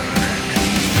the next.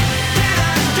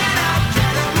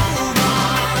 Get a move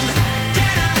on.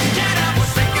 Get up,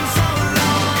 what's taking so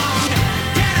long?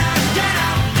 Get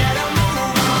a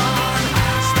move on.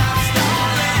 Stop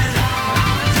stalling,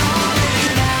 I'm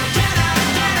calling out. Get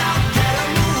a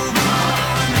move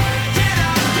on. Get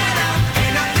up,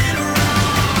 ain't nothing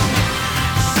wrong.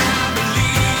 'Cause I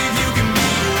believe you can be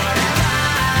whatever.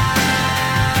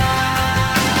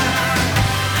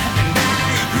 And I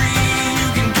agree you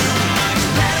can do much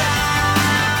better.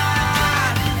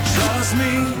 Trust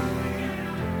me.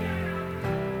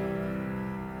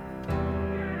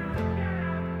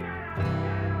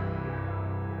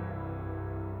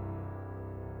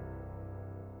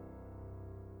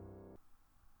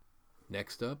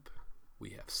 Next up, we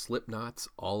have Slipknot's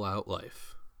All Out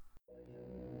Life.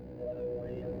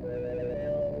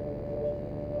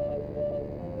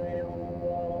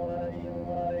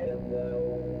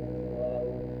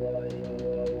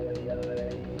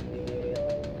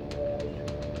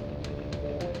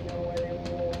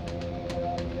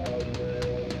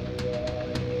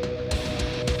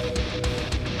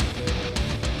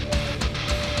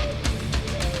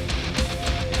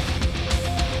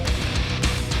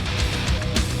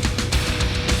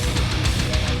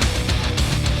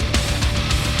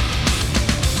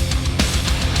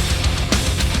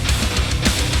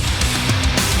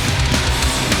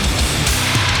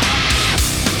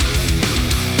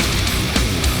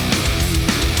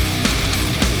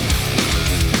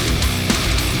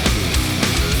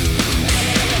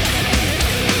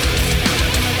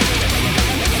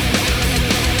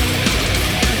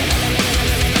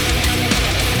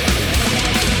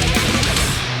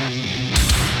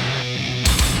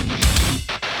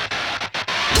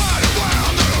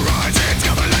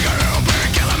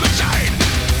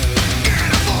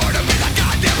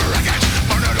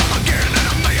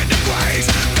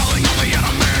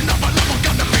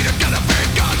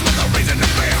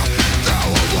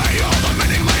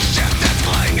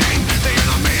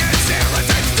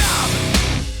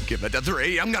 Give it to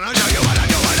 3, I'm gonna tell you what I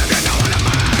do, and if you know what I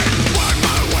mean. One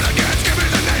more, one against, give me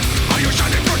the name. All your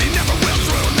shining pretty never will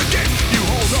ruin the game. You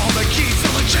hold all the keys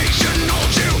till the chain shouldn't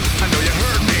hold you. I know you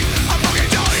heard me, I'll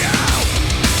fucking tell you.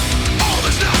 All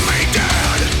this not me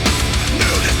dead,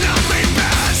 new this not me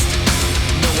best.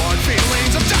 No hard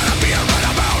feelings, I'm tired of being right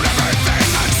about everything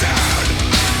I said.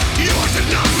 Yours did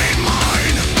not mean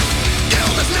mine,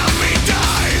 ill does not mean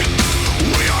die.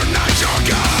 We are not your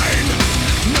kind.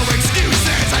 No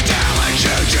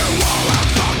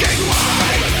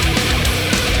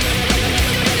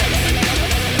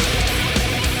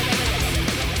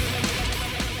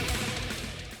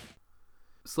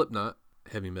Slipknot,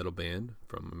 heavy metal band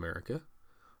from America,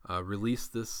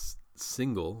 released this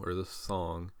single or this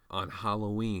song on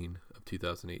Halloween of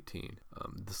 2018.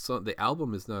 The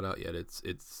album is not out yet.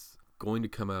 It's going to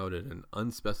come out at an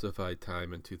unspecified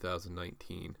time in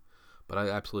 2019. But I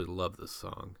absolutely love this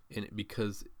song, and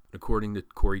because according to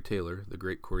Corey Taylor, the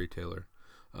great Corey Taylor,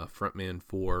 frontman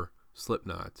for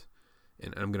Slipknot,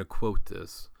 and I'm going to quote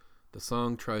this. The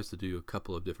song tries to do a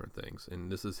couple of different things, and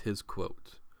this is his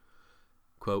quote.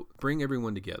 Quote, "Bring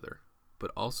everyone together,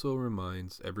 but also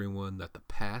reminds everyone that the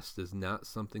past is not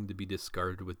something to be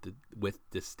discarded with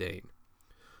disdain.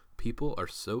 People are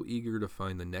so eager to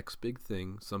find the next big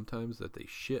thing sometimes that they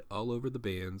shit all over the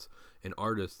bands and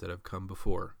artists that have come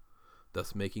before,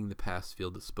 thus making the past feel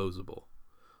disposable,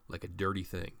 like a dirty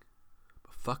thing.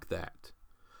 But fuck that.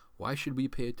 Why should we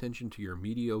pay attention to your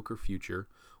mediocre future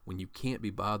when you can't be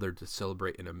bothered to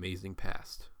celebrate an amazing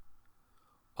past?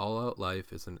 All Out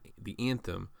Life is the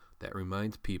anthem that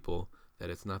reminds people that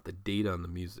it's not the date on the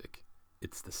music,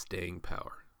 it's the staying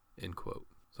power." End quote.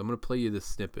 So I'm going to play you this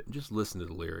snippet and just listen to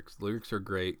the lyrics. The lyrics are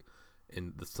great,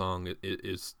 and the song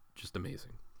is just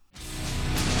amazing.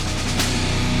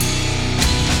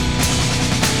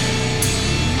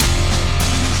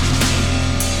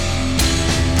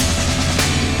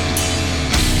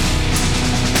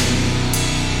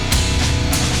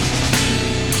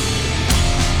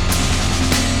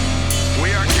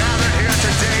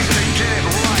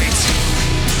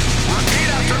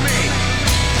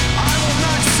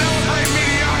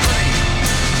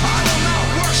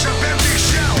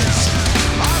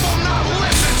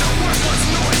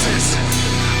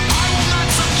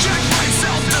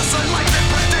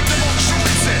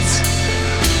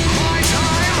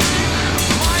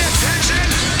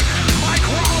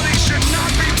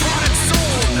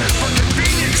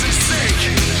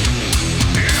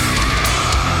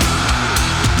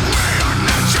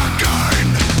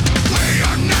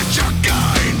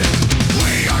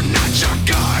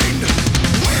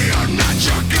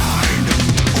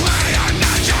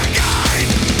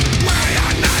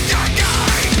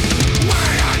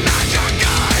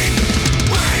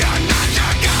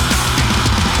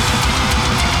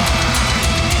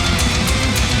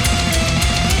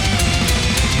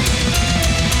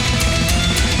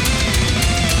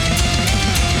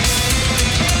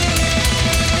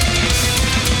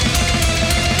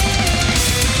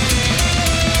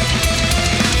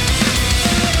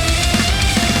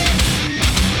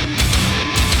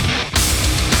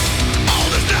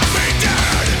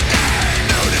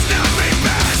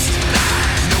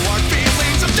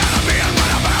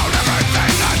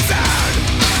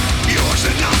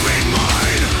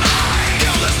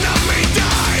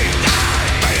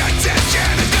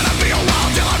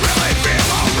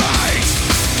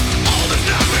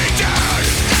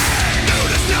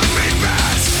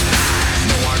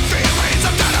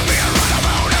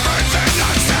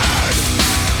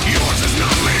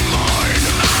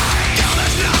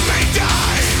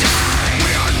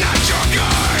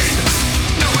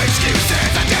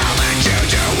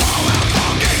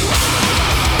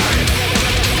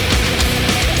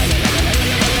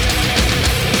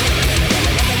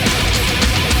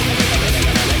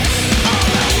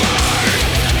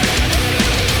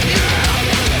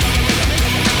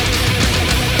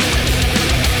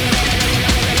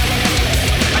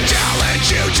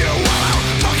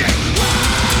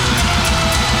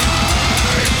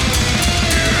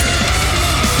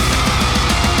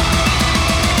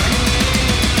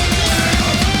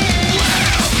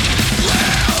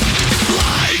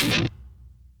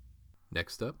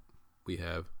 Next up, we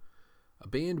have a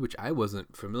band which I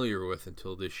wasn't familiar with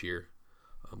until this year,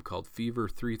 called Fever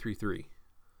 333.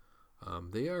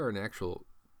 They are an actual,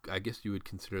 I guess you would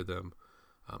consider them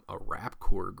a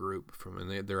rapcore group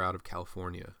and they're out of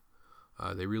California.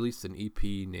 They released an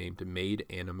EP named Made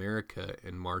in America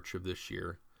in March of this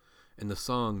year, and the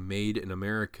song Made in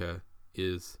America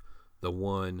is the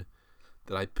one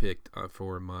that I picked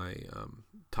for my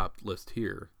top list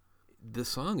here. The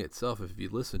song itself, if you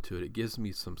listen to it, it gives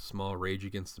me some small Rage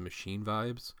Against the Machine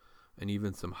vibes and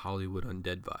even some Hollywood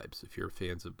Undead vibes if you're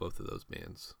fans of both of those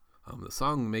bands. The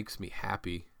song makes me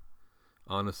happy,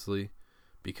 honestly,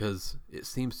 because it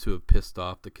seems to have pissed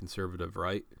off the conservative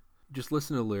right. Just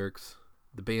listen to the lyrics.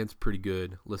 The band's pretty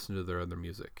good. Listen to their other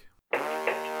music. We are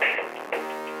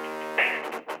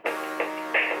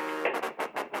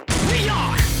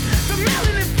the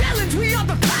melanin felons, we are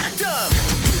the product of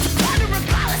Partner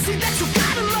policy that you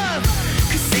gotta love.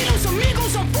 Casinos,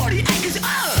 amigos on 40 acres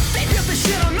of. They built the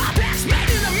shit on our backs, made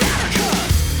in America.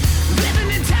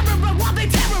 Living in terror while they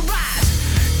terrorize.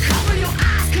 Cover your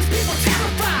eyes cause people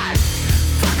terrified.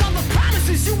 Fuck all the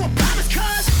promises you were promised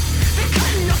cause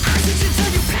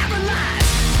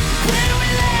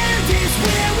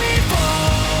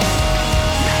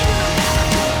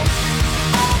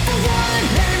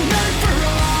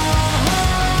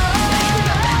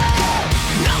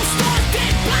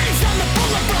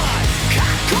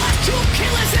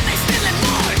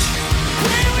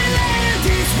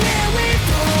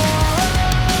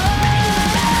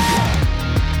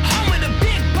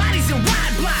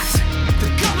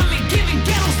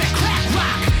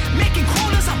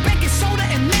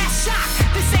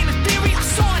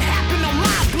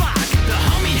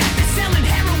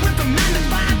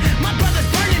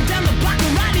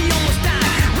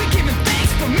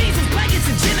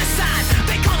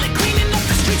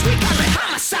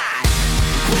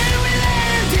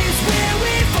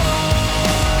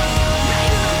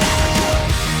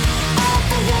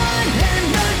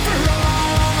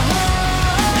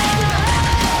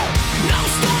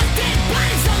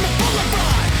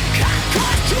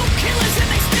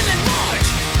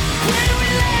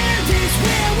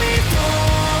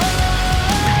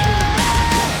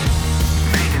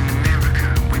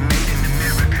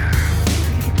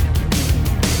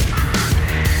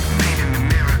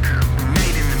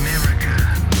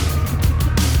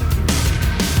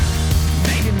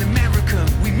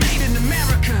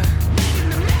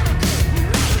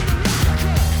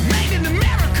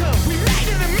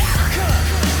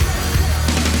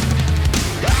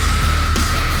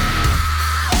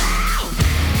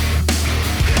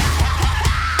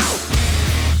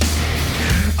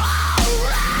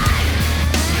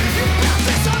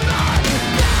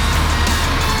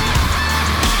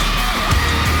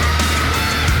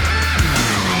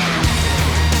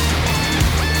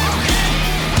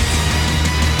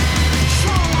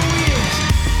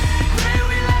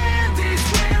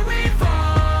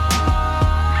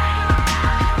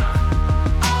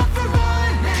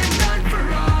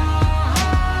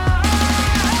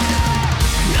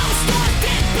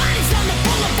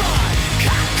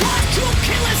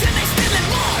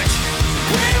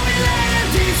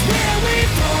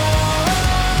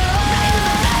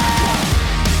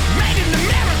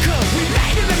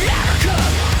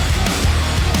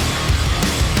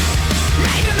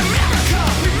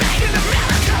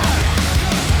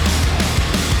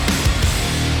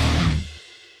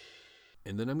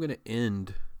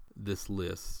this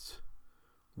list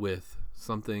with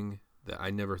something that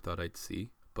I never thought I'd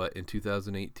see. But in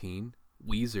 2018,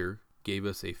 Weezer gave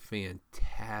us a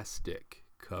fantastic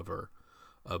cover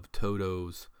of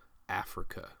Toto's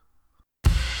Africa.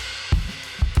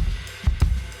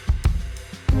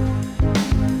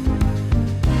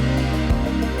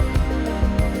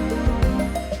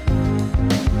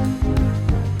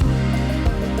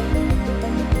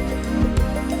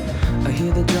 I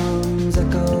hear the drums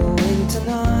echoing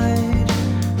tonight,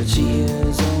 but she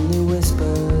hears only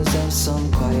whispers of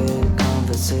some quiet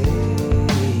conversation.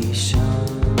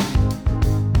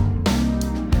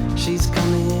 She's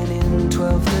coming in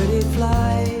 12:30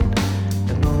 flight.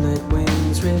 The moonlit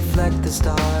wings reflect the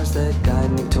stars that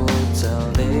guide me towards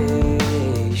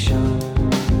salvation.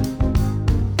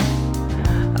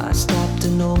 I stopped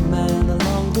an old man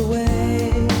along the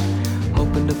way,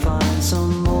 hoping to find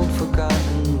some old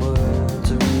forgotten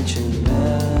words or ancient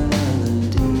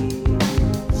melodies.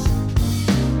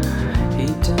 He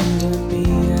turned to me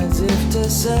as if to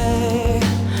say,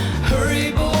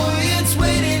 "Hurry boy, it's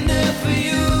waiting there for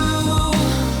you."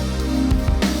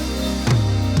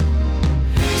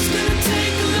 It's gonna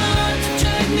take a lot to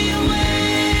drag me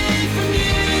away from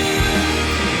you.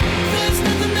 There's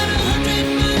nothing that 100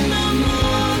 men or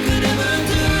more could ever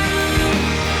do.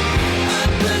 I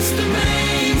bless the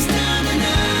rains down in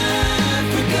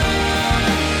Africa.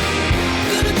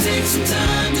 Gonna take some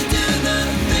time to do the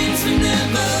things we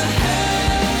never had.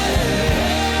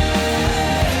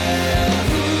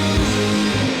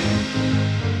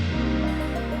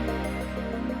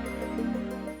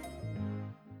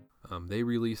 They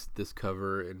released this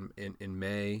cover in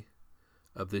May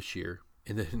of this year,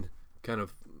 and then kind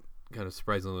of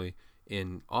surprisingly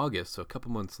in August, so a couple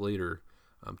months later,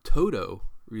 Toto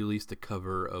released a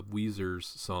cover of Weezer's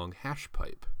song Hash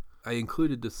Pipe. I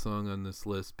included this song on this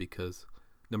list because,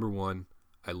 number one,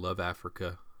 I love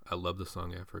Africa. I love the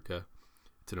song Africa.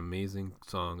 It's an amazing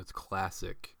song. It's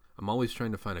classic. I'm always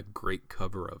trying to find a great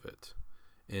cover of it.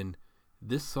 And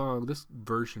this song, this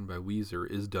version by Weezer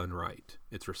is done right.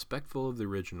 It's respectful of the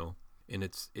original, and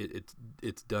it's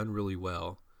done really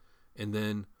well. And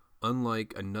then,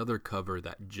 unlike another cover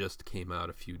that just came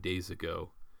out a few days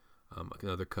ago,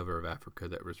 another cover of Africa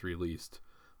that was released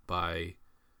by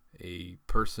a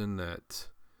person that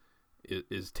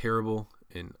is terrible,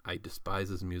 and I despise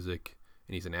his music,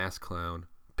 and he's an ass clown,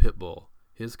 Pitbull.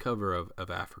 His cover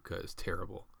of Africa is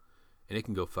terrible, and it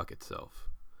can go fuck itself.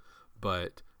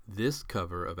 But this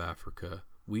cover of Africa,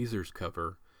 Weezer's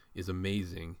cover, is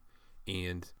amazing,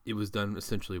 and it was done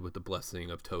essentially with the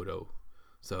blessing of Toto.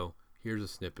 So here's a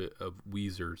snippet of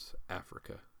Weezer's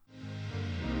Africa.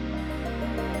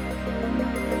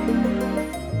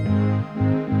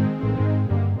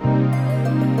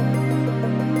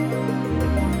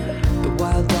 The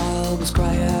wild dogs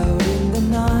cry out in the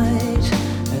night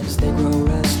as they grow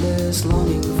restless,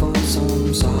 longing for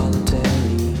some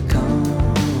solitary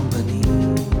company.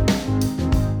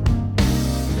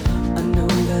 I know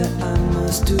that I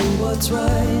must do what's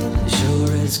right,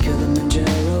 sure as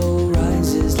Kilimanjaro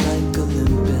rises like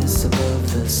Olympus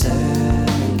above the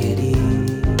Serengeti.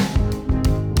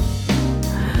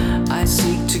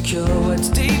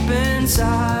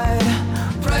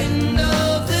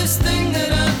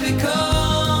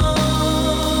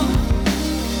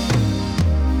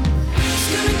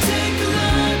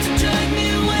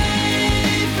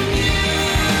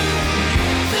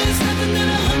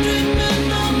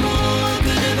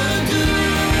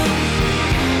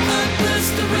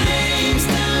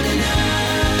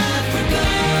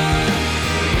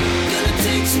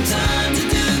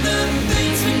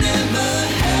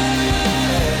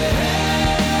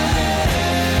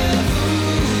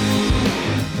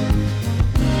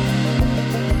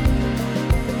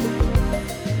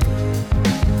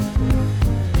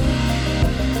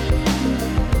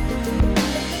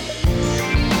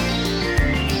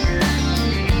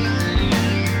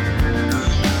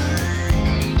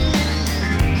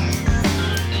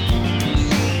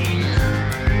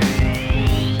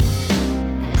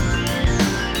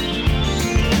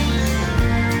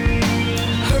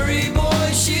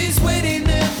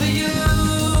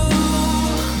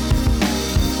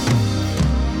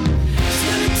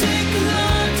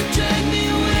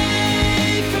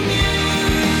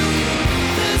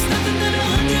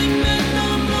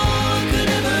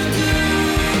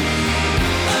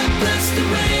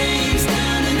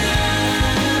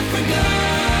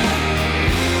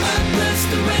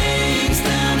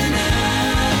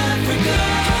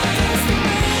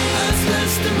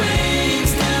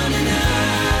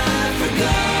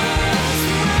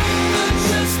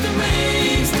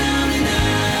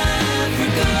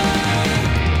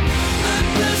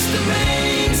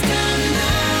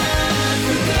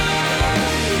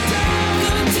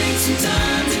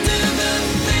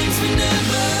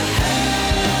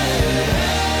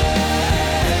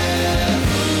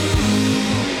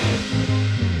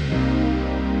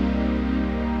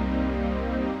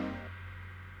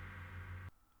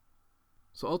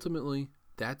 So ultimately,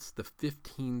 that's the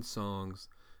 15 songs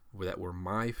that were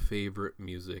my favorite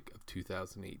music of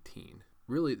 2018.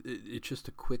 Really, it's just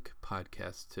a quick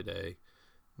podcast today.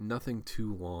 Nothing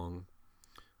too long,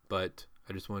 but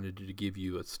I just wanted to give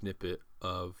you a snippet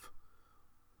of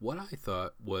what I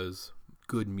thought was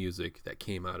good music that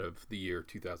came out of the year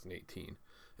 2018.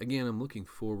 Again, I'm looking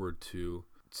forward to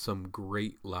some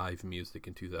great live music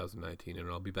in 2019,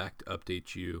 and I'll be back to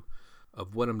update you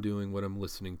of what I'm doing, what I'm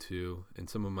listening to, and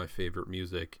some of my favorite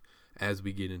music as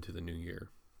we get into the new year.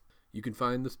 You can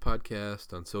find this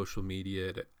podcast on social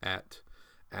media at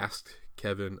Ask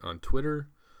Kevin on Twitter,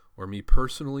 or me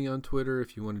personally on Twitter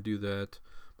if you want to do that.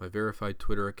 My verified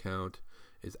Twitter account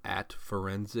is at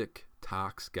Forensic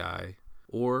Tox Guy,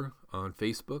 or on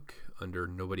Facebook under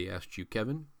Nobody Asked You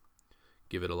Kevin.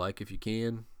 Give it a like if you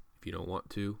can. If you don't want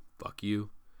to, fuck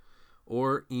you.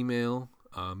 Or email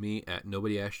me at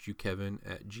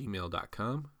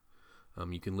nobodyaskegyouKevin@gmail.com.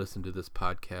 You can listen to this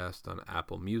podcast on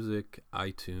Apple Music,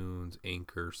 iTunes,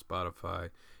 Anchor, Spotify,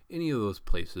 any of those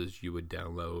places you would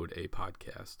download a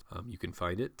podcast. You can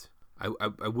find it. I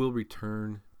will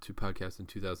return to podcasts in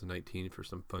 2019 for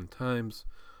some fun times.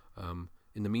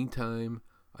 In the meantime,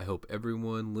 I hope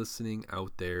everyone listening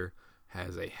out there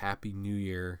has a happy new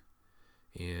year.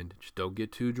 And just don't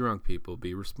get too drunk, people.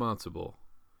 Be responsible.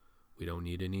 We don't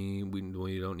need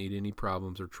any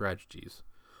problems or tragedies.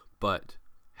 But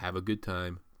have a good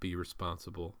time. Be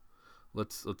responsible.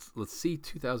 Let's see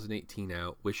 2018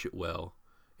 out. Wish it well,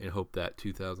 and hope that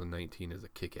 2019 is a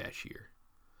kick-ass year.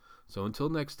 So until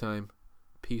next time,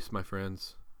 peace, my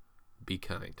friends. Be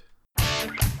kind.